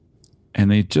 And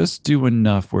they just do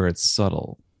enough where it's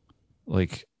subtle.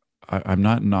 Like, I'm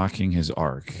not knocking his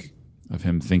arc of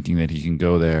him thinking that he can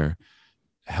go there,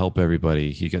 help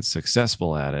everybody. He gets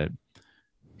successful at it.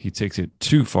 He takes it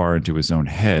too far into his own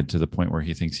head to the point where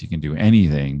he thinks he can do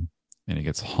anything, and he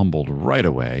gets humbled right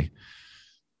away.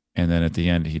 And then at the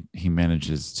end, he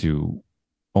manages to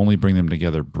only bring them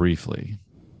together briefly,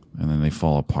 and then they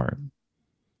fall apart.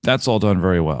 That's all done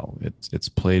very well. It's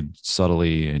played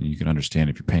subtly, and you can understand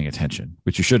if you're paying attention,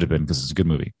 which you should have been because it's a good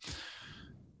movie.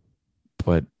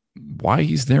 But why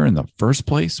he's there in the first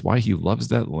place, why he loves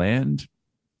that land,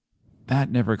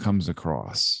 that never comes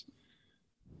across.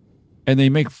 And they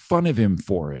make fun of him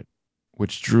for it,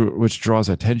 which draws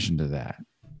attention to that.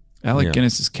 Alec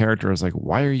Guinness's character is like,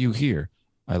 "Why are you here?"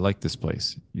 "I like this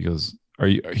place." He goes,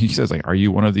 he says, like, "Are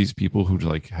you one of these people who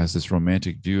like has this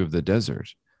romantic view of the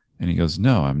desert?" And he goes,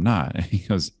 "No, I'm not." And he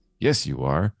goes, "Yes, you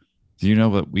are. Do you know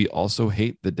that we also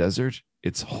hate the desert?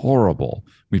 It's horrible.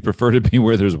 We prefer to be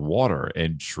where there's water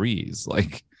and trees.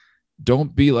 Like,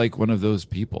 don't be like one of those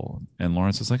people." And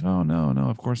Lawrence is like, "Oh, no,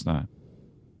 of course not."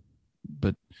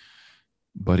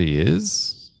 But he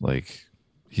is. Like,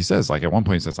 he says, like, at one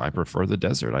point he says, "I prefer the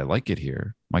desert. I like it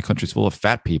here. My country's full of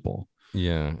fat people."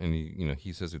 Yeah, and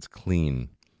he says it's clean,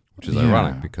 which is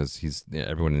ironic because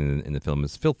everyone in the film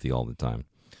is filthy all the time.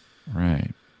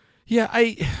 Right. Yeah,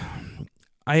 I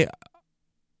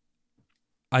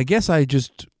guess I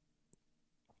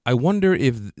wonder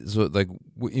if so, like,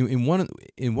 in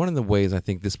one of the ways I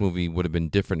think this movie would have been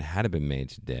different had it been made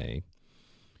today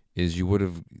is there would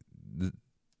have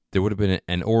been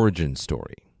an origin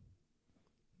story,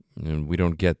 and we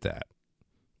don't get that.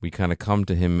 We kind of come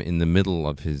to him in the middle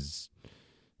of his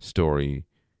story,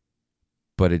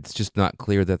 but it's just not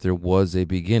clear that there was a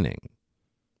beginning.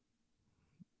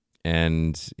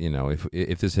 And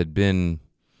if this had been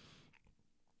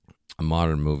a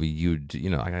modern movie, you'd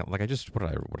what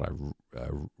I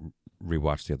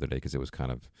rewatched the other day because it was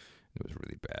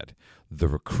really bad. The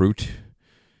Recruit,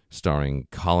 starring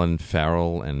Colin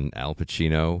Farrell and Al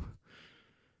Pacino.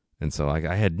 And so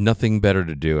I had nothing better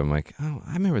to do. I'm like, oh,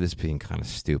 I remember this being kind of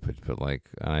stupid, but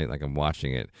I'm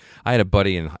watching it. I had a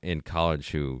buddy in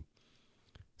college who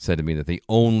said to me that there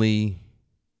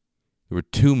were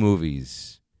two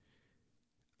movies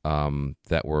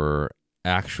that were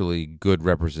actually good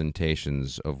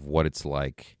representations of what it's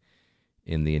like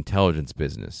in the intelligence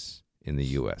business in the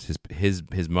U.S.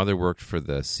 His mother worked for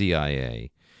the CIA,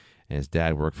 and his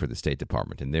dad worked for the State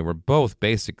Department, and they were both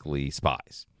basically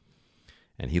spies.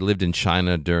 And he lived in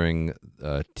China during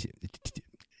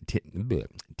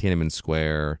Tiananmen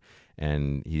Square,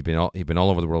 and he'd been all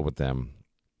over the world with them.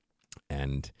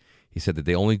 And he said that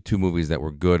the only two movies that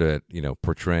were good at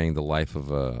portraying the life of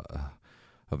a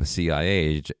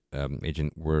CIA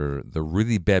agent were the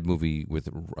really bad movie with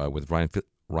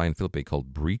Ryan Phillippe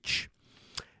called Breach,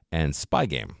 and Spy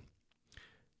Game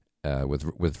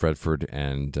with Fred Ford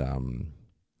and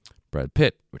Brad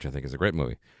Pitt, which I think is a great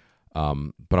movie.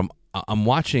 But I'm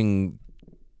watching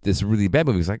this really bad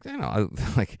movie. It's like, I'm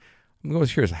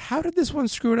always curious. How did this one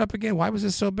screw it up again? Why was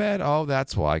this so bad? Oh,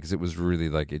 that's why. Because it was really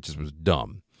it just was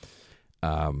dumb.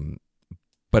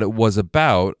 But it was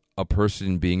about a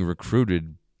person being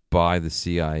recruited by the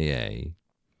CIA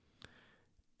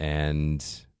and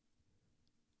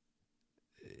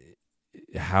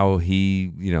how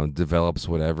he, develops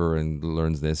whatever and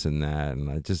learns this and that. And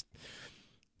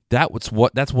that's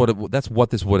what this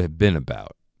would have been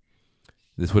about.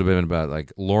 This would have been about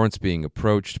like Lawrence being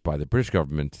approached by the British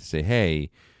government to say,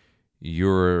 "Hey,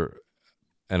 you're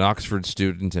an Oxford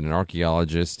student and an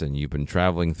archaeologist, and you've been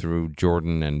traveling through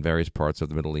Jordan and various parts of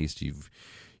the Middle East. You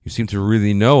seem to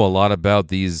really know a lot about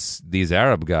these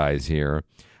Arab guys here.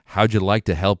 How'd you like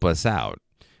to help us out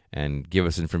and give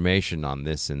us information on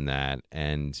this and that?"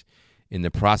 And in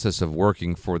the process of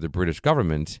working for the British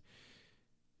government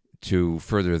to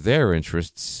further their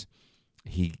interests,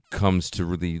 he comes to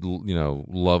really,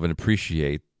 love and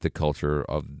appreciate the culture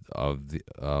of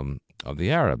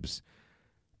the Arabs.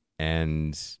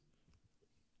 And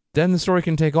then the story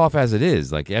can take off as it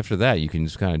is. Like, after that, you can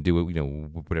just kind of do it,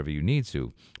 whatever you need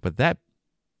to. But that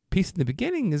piece in the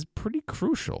beginning is pretty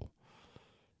crucial.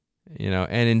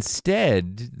 And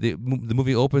instead the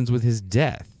movie opens with his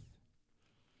death,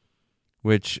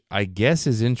 which I guess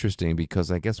is interesting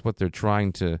because I guess what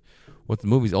the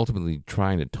movie's ultimately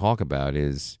trying to talk about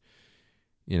is,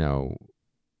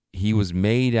 he was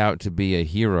made out to be a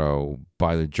hero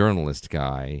by the journalist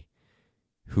guy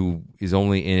who is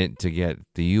only in it to get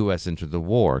the U.S. into the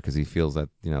war because he feels that,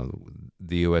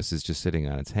 the U.S. is just sitting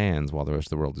on its hands while the rest of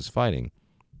the world is fighting.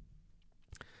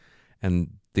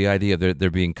 And the idea of there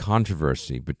being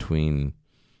controversy between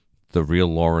the real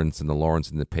Lawrence and the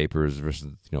Lawrence in the papers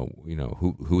versus,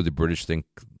 who the British think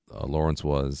Lawrence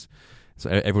was. So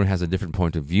everyone has a different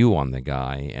point of view on the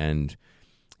guy, and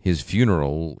his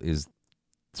funeral is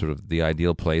sort of the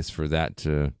ideal place for that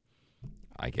to,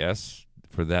 I guess,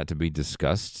 for that to be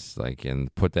discussed,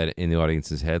 and put that in the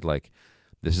audience's head,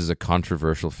 this is a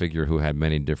controversial figure who had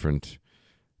many different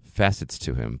facets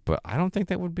to him. But I don't think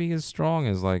that would be as strong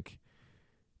as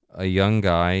a young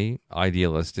guy,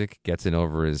 idealistic, gets in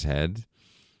over his head,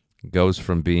 goes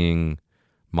from being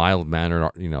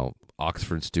mild-mannered,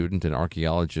 Oxford student and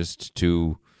archaeologist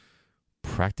to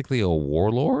practically a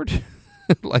warlord.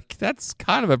 That's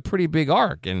kind of a pretty big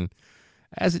arc. And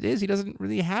as it is, he doesn't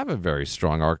really have a very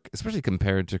strong arc, especially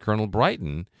compared to Colonel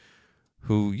Brighton,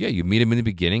 who, you meet him in the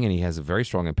beginning and he has a very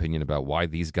strong opinion about why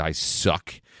these guys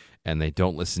suck and they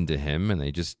don't listen to him and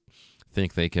they just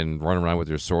think they can run around with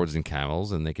their swords and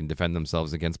camels and they can defend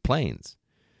themselves against planes.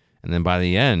 And then by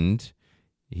the end,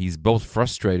 he's both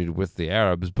frustrated with the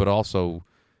Arabs but also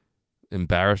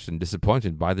embarrassed and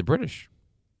disappointed by the British.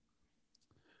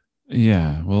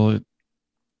 Yeah, well,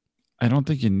 I don't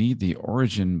think you need the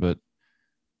origin, but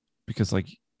because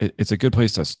it's a good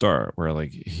place to start where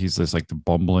he's this the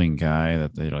bumbling guy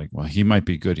that they're well, he might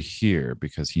be good here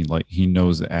because he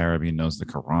knows the Arab, he knows the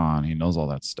Quran, he knows all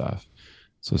that stuff.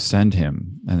 So send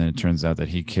him. And then it turns out that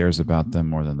he cares about them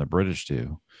more than the British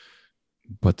do.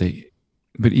 But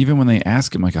even when they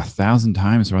ask him 1,000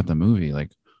 times throughout the movie,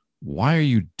 why are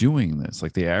you doing this?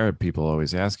 The Arab people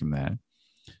always ask him that.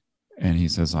 And he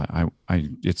says, I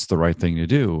it's the right thing to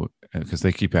do because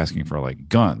they keep asking for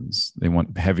guns. They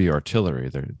want heavy artillery.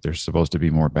 They're supposed to be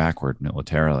more backward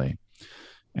militarily.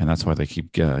 And that's why they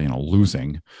keep,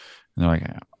 losing. And they're like,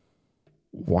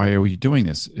 why are we doing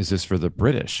this? Is this for the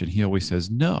British? And he always says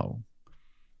no.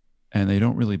 And they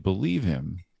don't really believe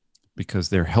him because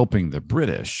they're helping the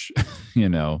British.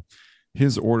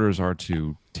 His orders are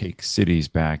to take cities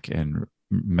back and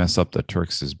mess up the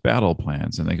Turks' battle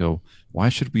plans. And they go, why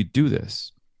should we do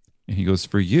this? And he goes,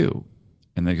 for you.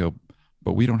 And they go,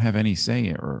 but we don't have any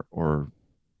say or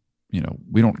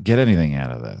we don't get anything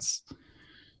out of this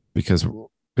because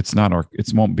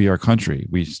it won't be our country.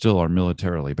 We still are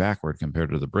militarily backward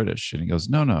compared to the British. And he goes,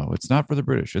 no, it's not for the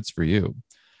British. It's for you.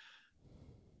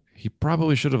 He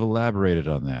probably should have elaborated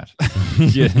on that,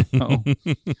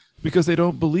 because they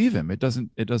don't believe him. It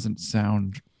doesn't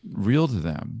sound real to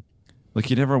them.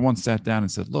 He never once sat down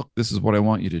and said, look, this is what I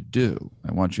want you to do.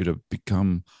 I want you to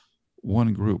become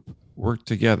one group, work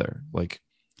together.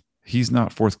 He's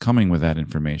not forthcoming with that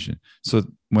information. So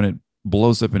when it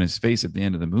blows up in his face at the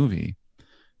end of the movie,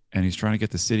 and he's trying to get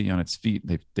the city on its feet,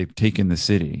 they've taken the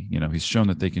city. He's shown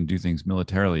that they can do things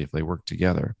militarily if they work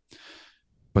together.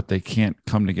 But they can't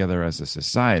come together as a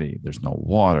society. There's no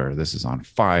water. This is on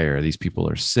fire. These people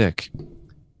are sick.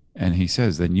 And he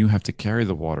says, then you have to carry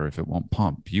the water if it won't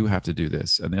pump. You have to do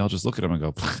this. And they all just look at him and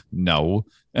go, no.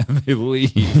 And they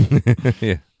leave.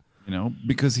 Yeah.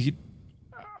 Because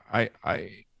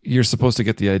you're supposed to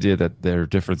get the idea that their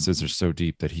differences are so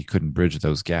deep that he couldn't bridge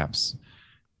those gaps,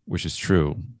 which is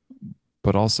true.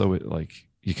 But also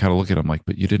you kind of look at him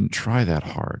but you didn't try that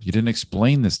hard. You didn't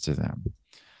explain this to them.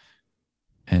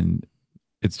 And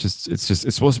it's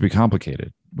supposed to be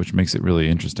complicated, which makes it really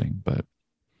interesting. But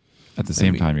at the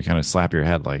same time, you kind of slap your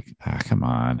head come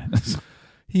on.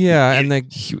 Yeah. And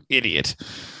you idiot.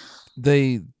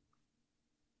 The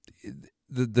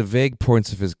vague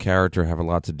points of his character have a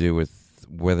lot to do with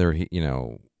whether he,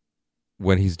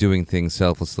 when he's doing things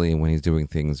selflessly and when he's doing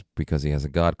things because he has a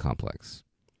God complex.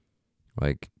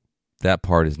 That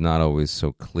part is not always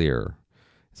so clear.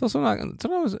 It's also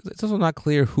not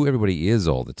clear who everybody is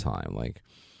all the time.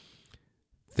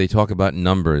 They talk about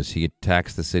numbers. He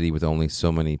attacks the city with only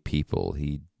so many people.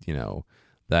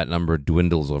 That number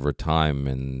dwindles over time,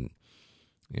 and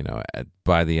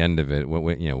by the end of it,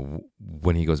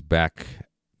 when he goes back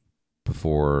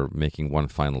before making one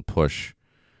final push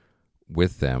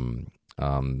with them,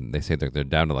 they say they're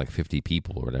down to 50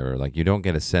 people or whatever. You don't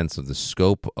get a sense of the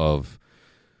scope of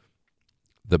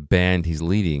the band he's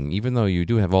leading, even though you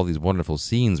do have all these wonderful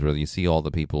scenes where you see all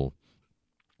the people,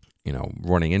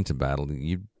 running into battle.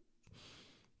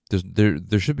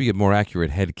 there should be a more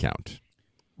accurate head count.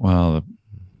 Well,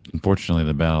 unfortunately,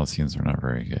 the battle scenes are not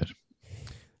very good.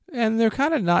 And they're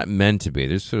kind of not meant to be.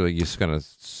 They're sort of you just kind of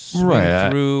swing Right.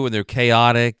 through, and they're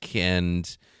chaotic, and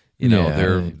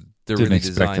they're didn't really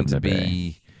expect designed them to to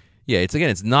be. Yeah,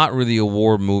 it's not really a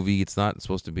war movie. It's not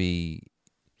supposed to be.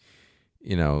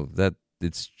 That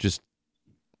it's just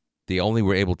they only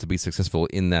were able to be successful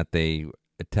in that they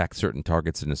attacked certain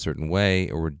targets in a certain way,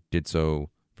 or did so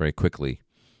very quickly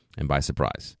and by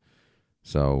surprise.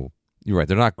 So you're right;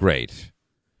 they're not great.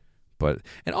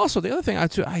 And also the other thing I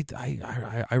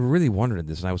really wondered at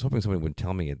this, and I was hoping somebody would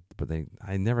tell me it, but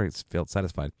I never felt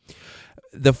satisfied.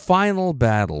 The final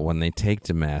battle when they take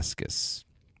Damascus,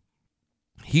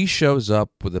 he shows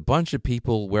up with a bunch of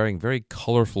people wearing very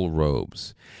colorful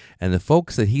robes, and the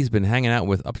folks that he's been hanging out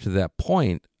with up to that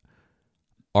point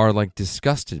are like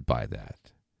disgusted by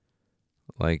that.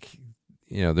 Like,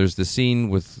 there's the scene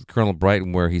with Colonel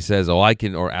Brighton where he says, "Oh, I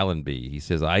can," or Allenby. He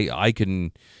says, "I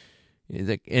can."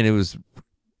 And it was a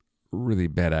really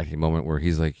bad acting moment where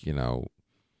he's like,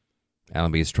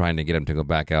 Allenby is trying to get him to go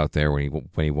back out there when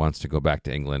he wants to go back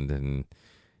to England, and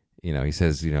he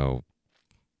says, he kind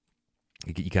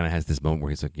of has this moment where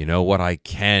he's like, what, I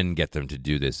can get them to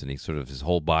do this, and he sort of his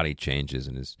whole body changes,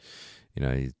 and his,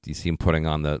 you see him putting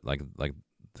on the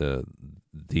the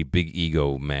big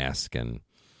ego mask, and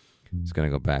he's gonna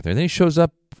go back there, and then he shows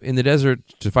up in the desert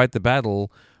to fight the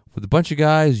battle with a bunch of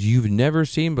guys you've never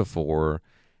seen before,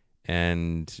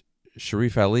 and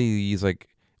Sharif Ali, he's like,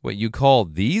 "What you call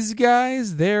these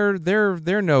guys? They're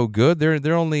no good.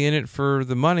 They're only in it for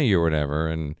the money or whatever.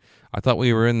 And I thought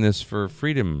we were in this for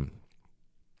freedom,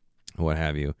 what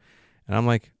have you." And I'm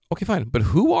like, "Okay, fine, but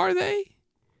who are they?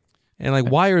 And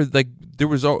like, why are there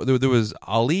was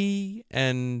Ali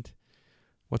and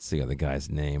what's the other guy's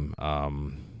name?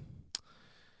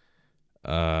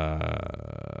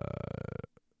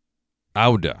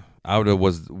 Auda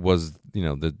was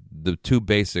the two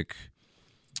basic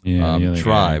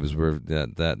tribes were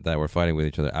that were fighting with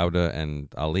each other, Auda and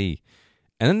Ali,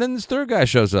 and then this third guy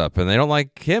shows up and they don't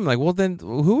like him. Like, well, then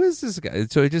who is this guy?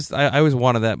 So it just I always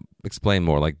wanted that explained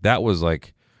more. Like, that was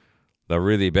like the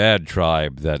really bad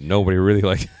tribe that nobody really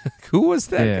liked. Who was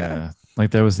that guy?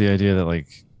 Like that was the idea that like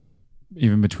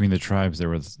even between the tribes there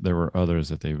were others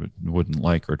that they wouldn't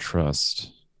like or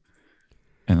trust.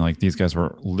 And like these guys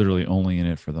were literally only in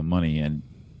it for the money, and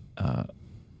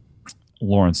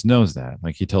Lawrence knows that.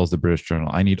 Like he tells the British Journal,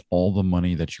 "I need all the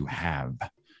money that you have,"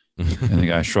 and the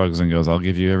guy shrugs and goes, "I'll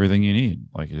give you everything you need.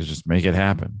 Like just make it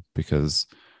happen, because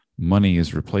money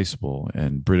is replaceable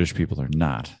and British people are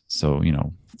not. So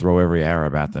throw every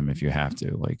Arab at them if you have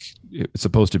to." Like it's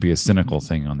supposed to be a cynical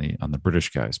thing on the British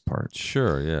guy's part.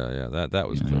 Sure, yeah, that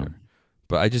was clear,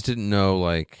 but I just didn't know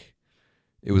like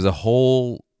it was a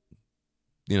whole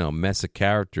mess of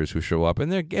characters who show up,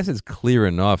 and I guess it's clear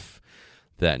enough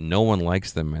that no one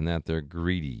likes them and that they're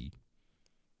greedy.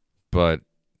 But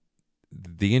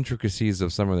the intricacies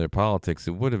of some of their politics,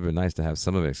 it would have been nice to have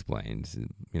some of it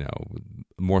explained,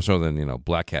 more so than,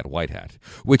 black hat, white hat,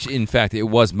 which in fact it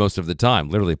was most of the time,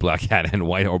 literally black hat and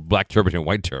white, or black turban and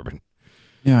white turban.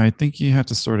 Yeah, I think you have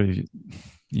to sort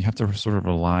of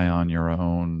rely on your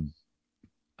own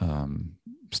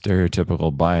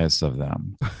stereotypical bias of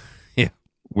them.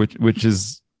 Which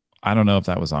is, I don't know if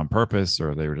that was on purpose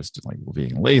or they were just like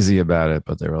being lazy about it,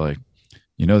 but they were like,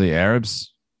 the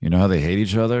Arabs, how they hate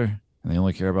each other and they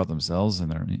only care about themselves,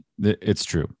 and it's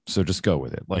true. So just go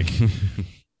with it. Like,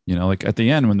 like at the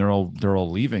end when they're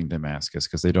all leaving Damascus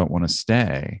because they don't want to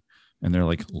stay, and they're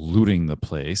like looting the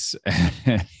place,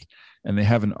 and they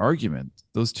have an argument.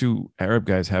 Those two Arab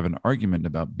guys have an argument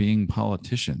about being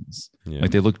politicians. Yeah.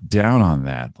 Like they look down on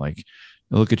that. Like,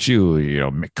 look at you,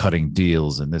 cutting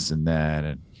deals and this and that.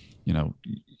 And,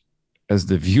 as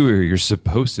the viewer, you're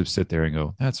supposed to sit there and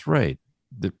go, that's right.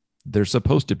 They're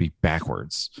supposed to be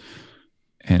backwards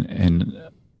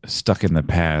and stuck in the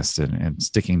past and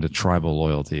sticking to tribal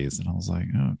loyalties. And I was like,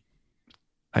 oh,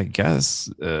 I guess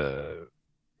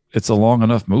it's a long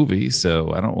enough movie,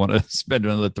 so I don't want to spend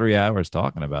another 3 hours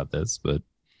talking about this. But,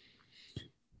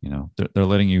 they're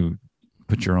letting you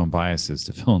put your own biases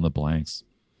to fill in the blanks.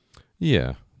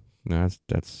 Yeah, no,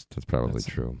 that's probably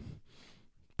true.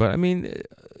 But I mean,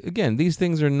 again, these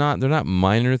things they're not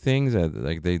minor things.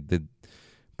 Like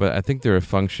but I think they're a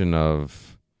function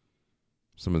of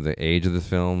some of the age of the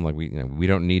film. Like we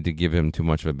don't need to give him too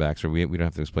much of a backstory. We don't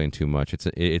have to explain too much.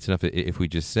 It's enough if we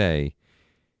just say,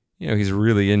 he's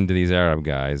really into these Arab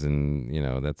guys, and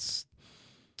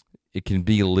it can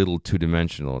be a little two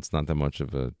dimensional. It's not that much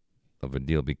of a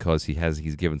deal because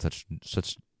he's given such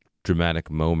dramatic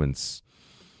moments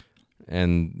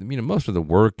and most of the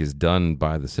work is done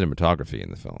by the cinematography in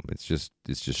the film. It's just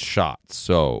shot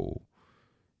so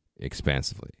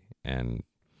expansively, and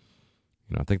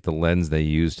I think the lens they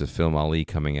used to film Ali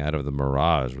coming out of the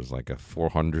Mirage was like a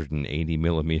 480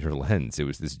 millimeter lens. It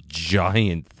was this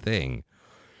giant thing.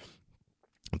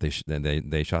 They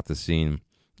shot the scene.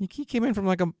 He came in from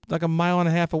like a mile and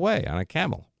a half away on a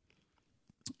camel.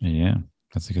 Yeah,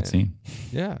 that's a good scene.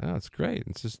 Yeah, no, it's great.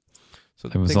 It's just so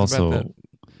it was also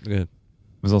good. It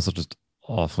was also just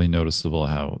awfully noticeable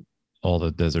how all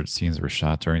the desert scenes were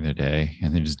shot during the day,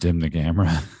 and they just dimmed the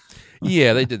camera.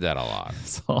 Yeah, they did that a lot.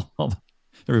 So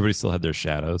everybody still had their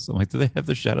shadows. I'm like, do they have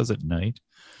their shadows at night?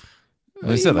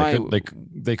 They said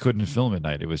they couldn't film at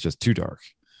night. It was just too dark.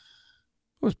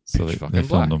 It was so pitch they fucking filmed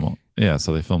black. them all. Yeah,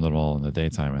 so they filmed them all in the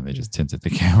daytime, and they just tinted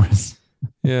the cameras.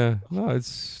 Yeah, no,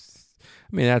 it's.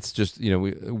 I mean, that's just what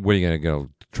are you gonna go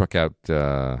truck out?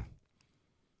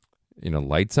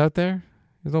 Lights out there.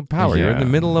 There's no power. Yeah. You're in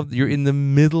the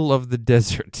middle of the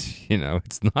desert.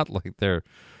 It's not like they're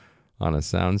on a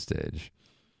soundstage.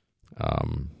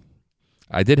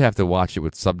 I did have to watch it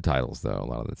with subtitles though a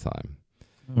lot of the time.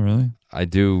 Oh, really? I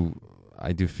do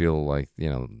feel like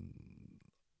a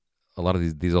lot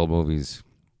of these old movies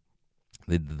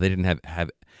they didn't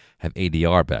have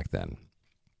ADR back then.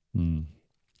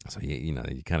 So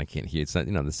you kind of can't hear. It's not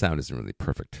the sound isn't really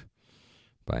perfect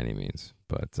by any means,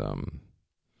 but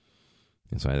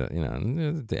and so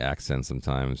the accent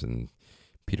sometimes, and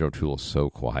Peter O'Toole's so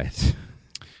quiet.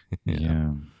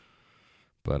 Yeah.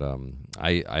 But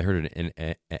I heard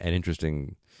an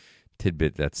interesting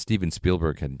tidbit that Steven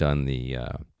Spielberg had done the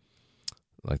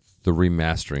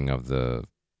remastering of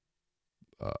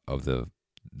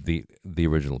the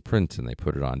original print, and they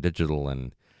put it on digital,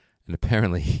 and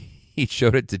apparently he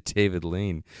showed it to David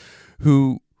Lean,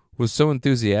 who was so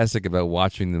enthusiastic about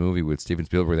watching the movie with Steven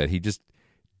Spielberg that he just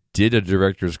did a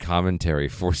director's commentary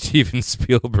for Steven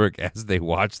Spielberg as they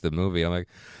watched the movie.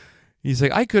 He's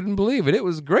like, I couldn't believe it. It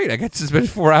was great. I got to spend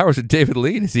 4 hours with David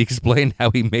Lean as he explained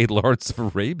how he made Lawrence of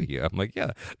Arabia. I'm like,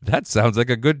 yeah, that sounds like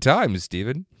a good time,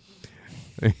 Steven.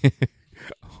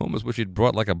 Almost wish he'd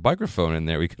brought like a microphone in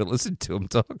there. We could have listened to him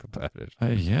talk about it.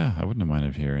 Yeah, I wouldn't have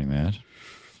minded hearing that.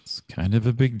 It's kind of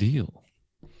a big deal.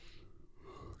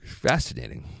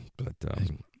 Fascinating. But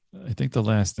I think the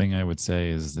last thing I would say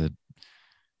is that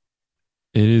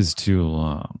it is too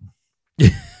long.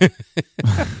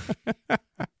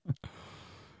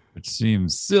 Which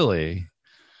seems silly,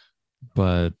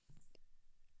 but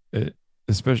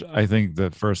especially I think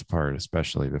the first part,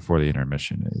 especially before the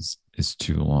intermission, is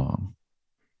too long.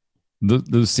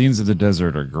 Those scenes of the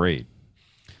desert are great,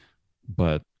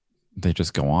 but they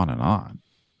just go on and on.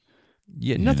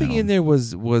 Yeah, nothing in there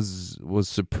was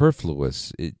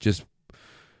superfluous. It just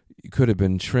could have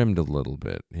been trimmed a little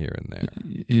bit here and there.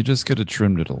 You just could have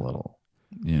trimmed it a little.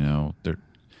 It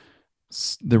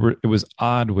was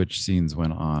odd which scenes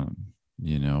went on.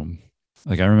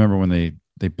 Like I remember when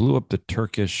they blew up the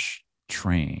Turkish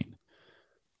train,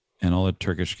 and all the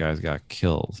Turkish guys got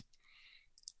killed,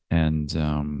 and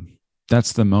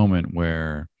that's the moment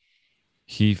where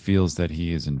he feels that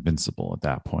he is invincible at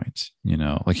that point,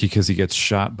 because he gets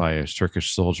shot by a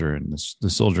Turkish soldier, and the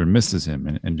soldier misses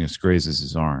him and just grazes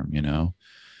his arm,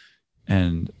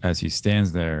 And as he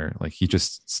stands there, he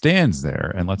just stands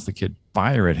there and lets the kid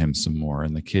fire at him some more.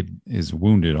 And the kid is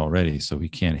wounded already, so he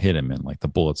can't hit him. And the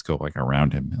bullets go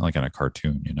around him, like in a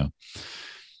cartoon,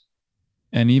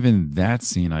 And even that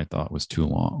scene I thought was too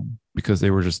long, because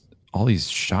they were just all these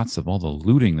shots of all the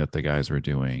looting that the guys were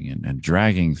doing and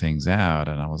dragging things out.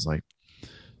 And I was like,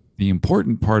 the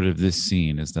important part of this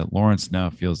scene is that Lawrence now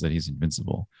feels that he's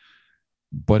invincible,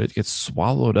 but it gets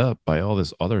swallowed up by all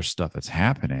this other stuff that's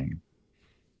happening,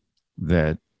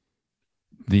 that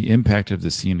the impact of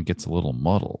the scene gets a little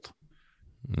muddled.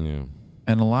 Yeah.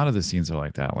 And a lot of the scenes are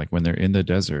like that, like when they're in the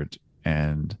desert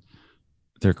and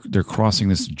they're crossing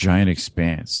this giant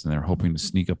expanse, and they're hoping to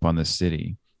sneak up on the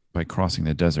city by crossing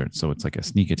the desert. So it's like a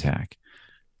sneak attack.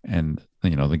 And,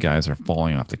 the guys are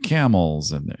falling off the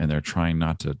camels, and they're trying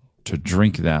not to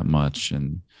drink that much.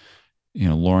 And,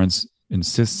 Lawrence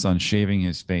insists on shaving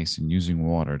his face and using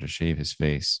water to shave his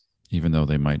face, even though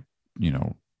they might,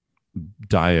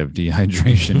 die of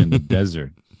dehydration in the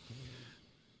desert.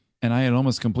 And I had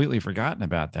almost completely forgotten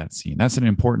about that scene. That's an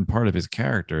important part of his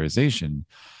characterization,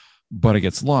 but it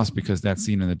gets lost because that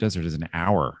scene in the desert is an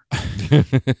hour.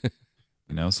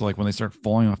 So when they start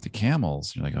falling off the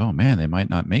camels, you're like, oh man, they might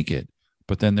not make it.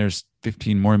 But then there's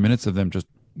 15 more minutes of them just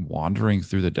wandering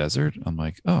through the desert. I'm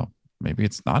like, oh, maybe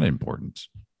it's not important.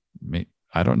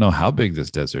 I don't know how big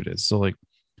this desert is. So it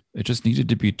just needed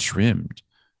to be trimmed.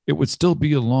 It would still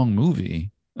be a long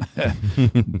movie,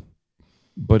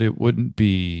 But it wouldn't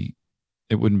be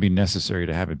necessary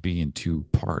to have it be in two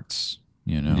parts,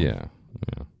 you know? Yeah.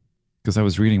 Yeah. Because I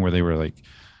was reading where they were like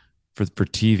for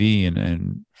TV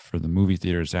and for the movie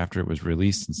theaters after it was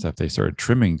released and stuff, they started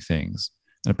trimming things.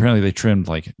 And apparently they trimmed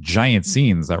like giant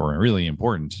scenes that were really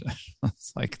important.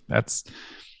 It's like that's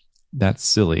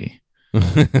silly.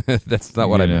 That's not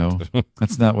what You I know, meant.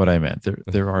 that's not what I meant.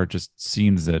 There are just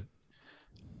scenes that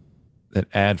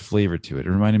add flavor to it. It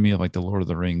reminded me of like the Lord of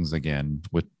the Rings again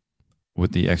with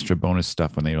the extra bonus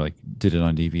stuff when they like did it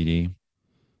on DVD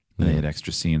and they had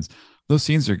extra scenes. Those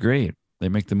scenes are great. They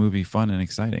make the movie fun and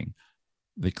exciting.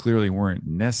 They clearly weren't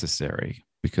necessary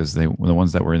because the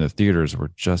ones that were in the theaters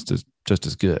were just as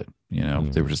good. You know,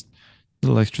 they were just a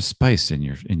little extra spice in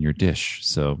your dish.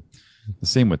 So the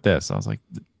same with this. I was like,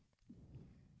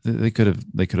 they could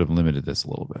have limited this a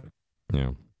little bit.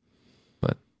 Yeah.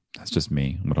 But that's just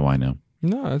me. What do I know?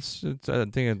 No, it's I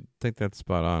think that's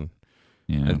spot on.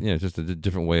 Yeah. Yeah, it's just a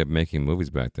different way of making movies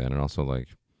back then, and also like,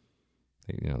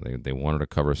 they wanted to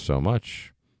cover so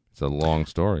much. It's a long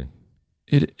story.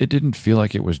 It didn't feel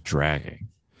like it was dragging.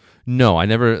 No, I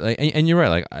never. And you're right.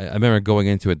 Like I remember going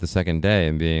into it the second day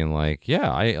and being like,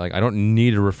 "Yeah, I don't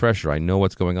need a refresher. I know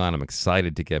what's going on. I'm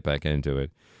excited to get back into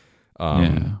it."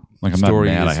 Yeah, like I'm not story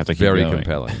mad. is I have to keep very going.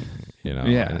 compelling. You know,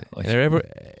 Yeah,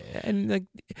 and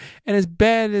as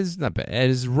bad as not bad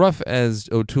as rough as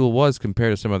O'Toole was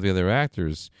compared to some of the other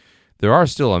actors, there are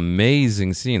still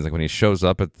amazing scenes. Like when he shows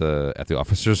up at the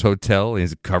officer's hotel, and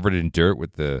he's covered in dirt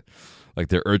with their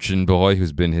urchin boy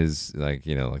who's been his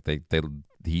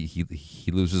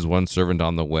he loses one servant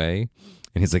on the way,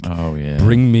 and he's like, oh yeah,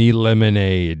 bring me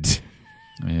lemonade.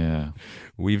 Yeah,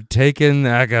 We've taken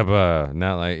Aqaba.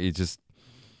 Not like it just.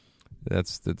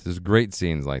 There's great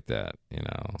scenes like that, you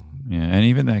know. yeah, and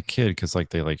even that kid, because like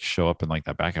they like show up in like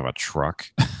the back of a truck.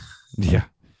 Yeah.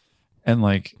 And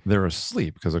like they're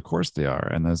asleep because of course they are.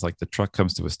 And there's like the truck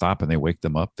comes to a stop and they wake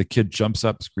them up. The kid jumps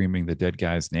up screaming the dead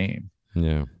guy's name.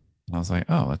 Yeah. And I was like,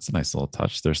 oh, that's a nice little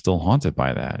touch. They're still haunted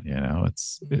by that, you know.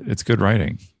 It's good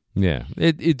writing. Yeah.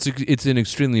 It's an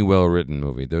extremely well written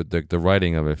movie. The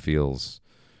writing of it feels,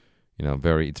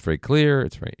 it's very clear.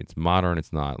 It's modern.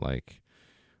 It's not like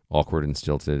awkward and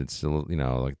stilted. It's still,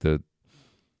 like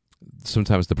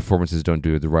sometimes the performances don't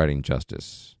do the writing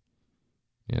justice.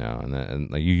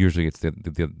 And like usually it's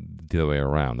the other way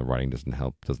around. The writing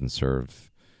doesn't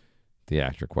serve the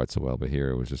actor quite so well. But here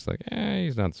it was just like,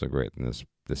 he's not so great in this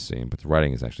scene, but the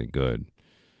writing is actually good.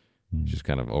 Just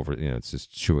kind of over, it's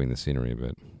just chewing the scenery a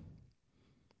bit.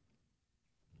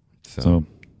 So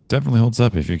definitely holds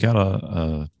up. If you got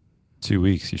a 2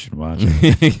 weeks, you should watch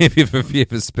it. If you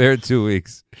have a spare 2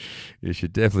 weeks, you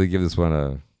should definitely give this one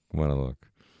a look.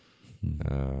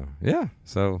 Yeah.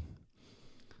 So.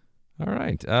 All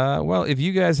right. Well, if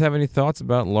you guys have any thoughts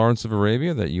about Lawrence of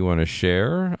Arabia that you want to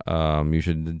share, you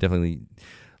should definitely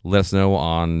let us know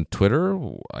on Twitter,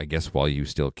 I guess while you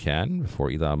still can, before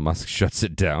Elon Musk shuts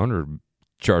it down or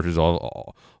charges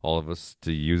all of us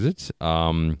to use it.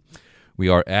 We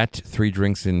are at 3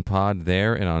 Drinks in Pod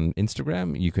there and on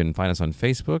Instagram. You can find us on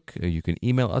Facebook. You can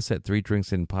email us at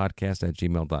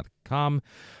 3drinksinpodcast@gmail.com.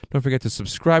 Don't forget to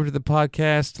subscribe to the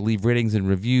podcast, leave ratings and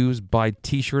reviews, buy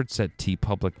t-shirts at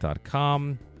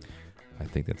tpublic.com. I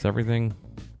think that's everything.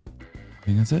 I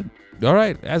think that's it. All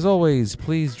right. As always,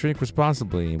 please drink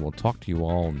responsibly, and we'll talk to you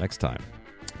all next time.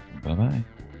 Bye-bye.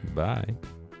 Bye.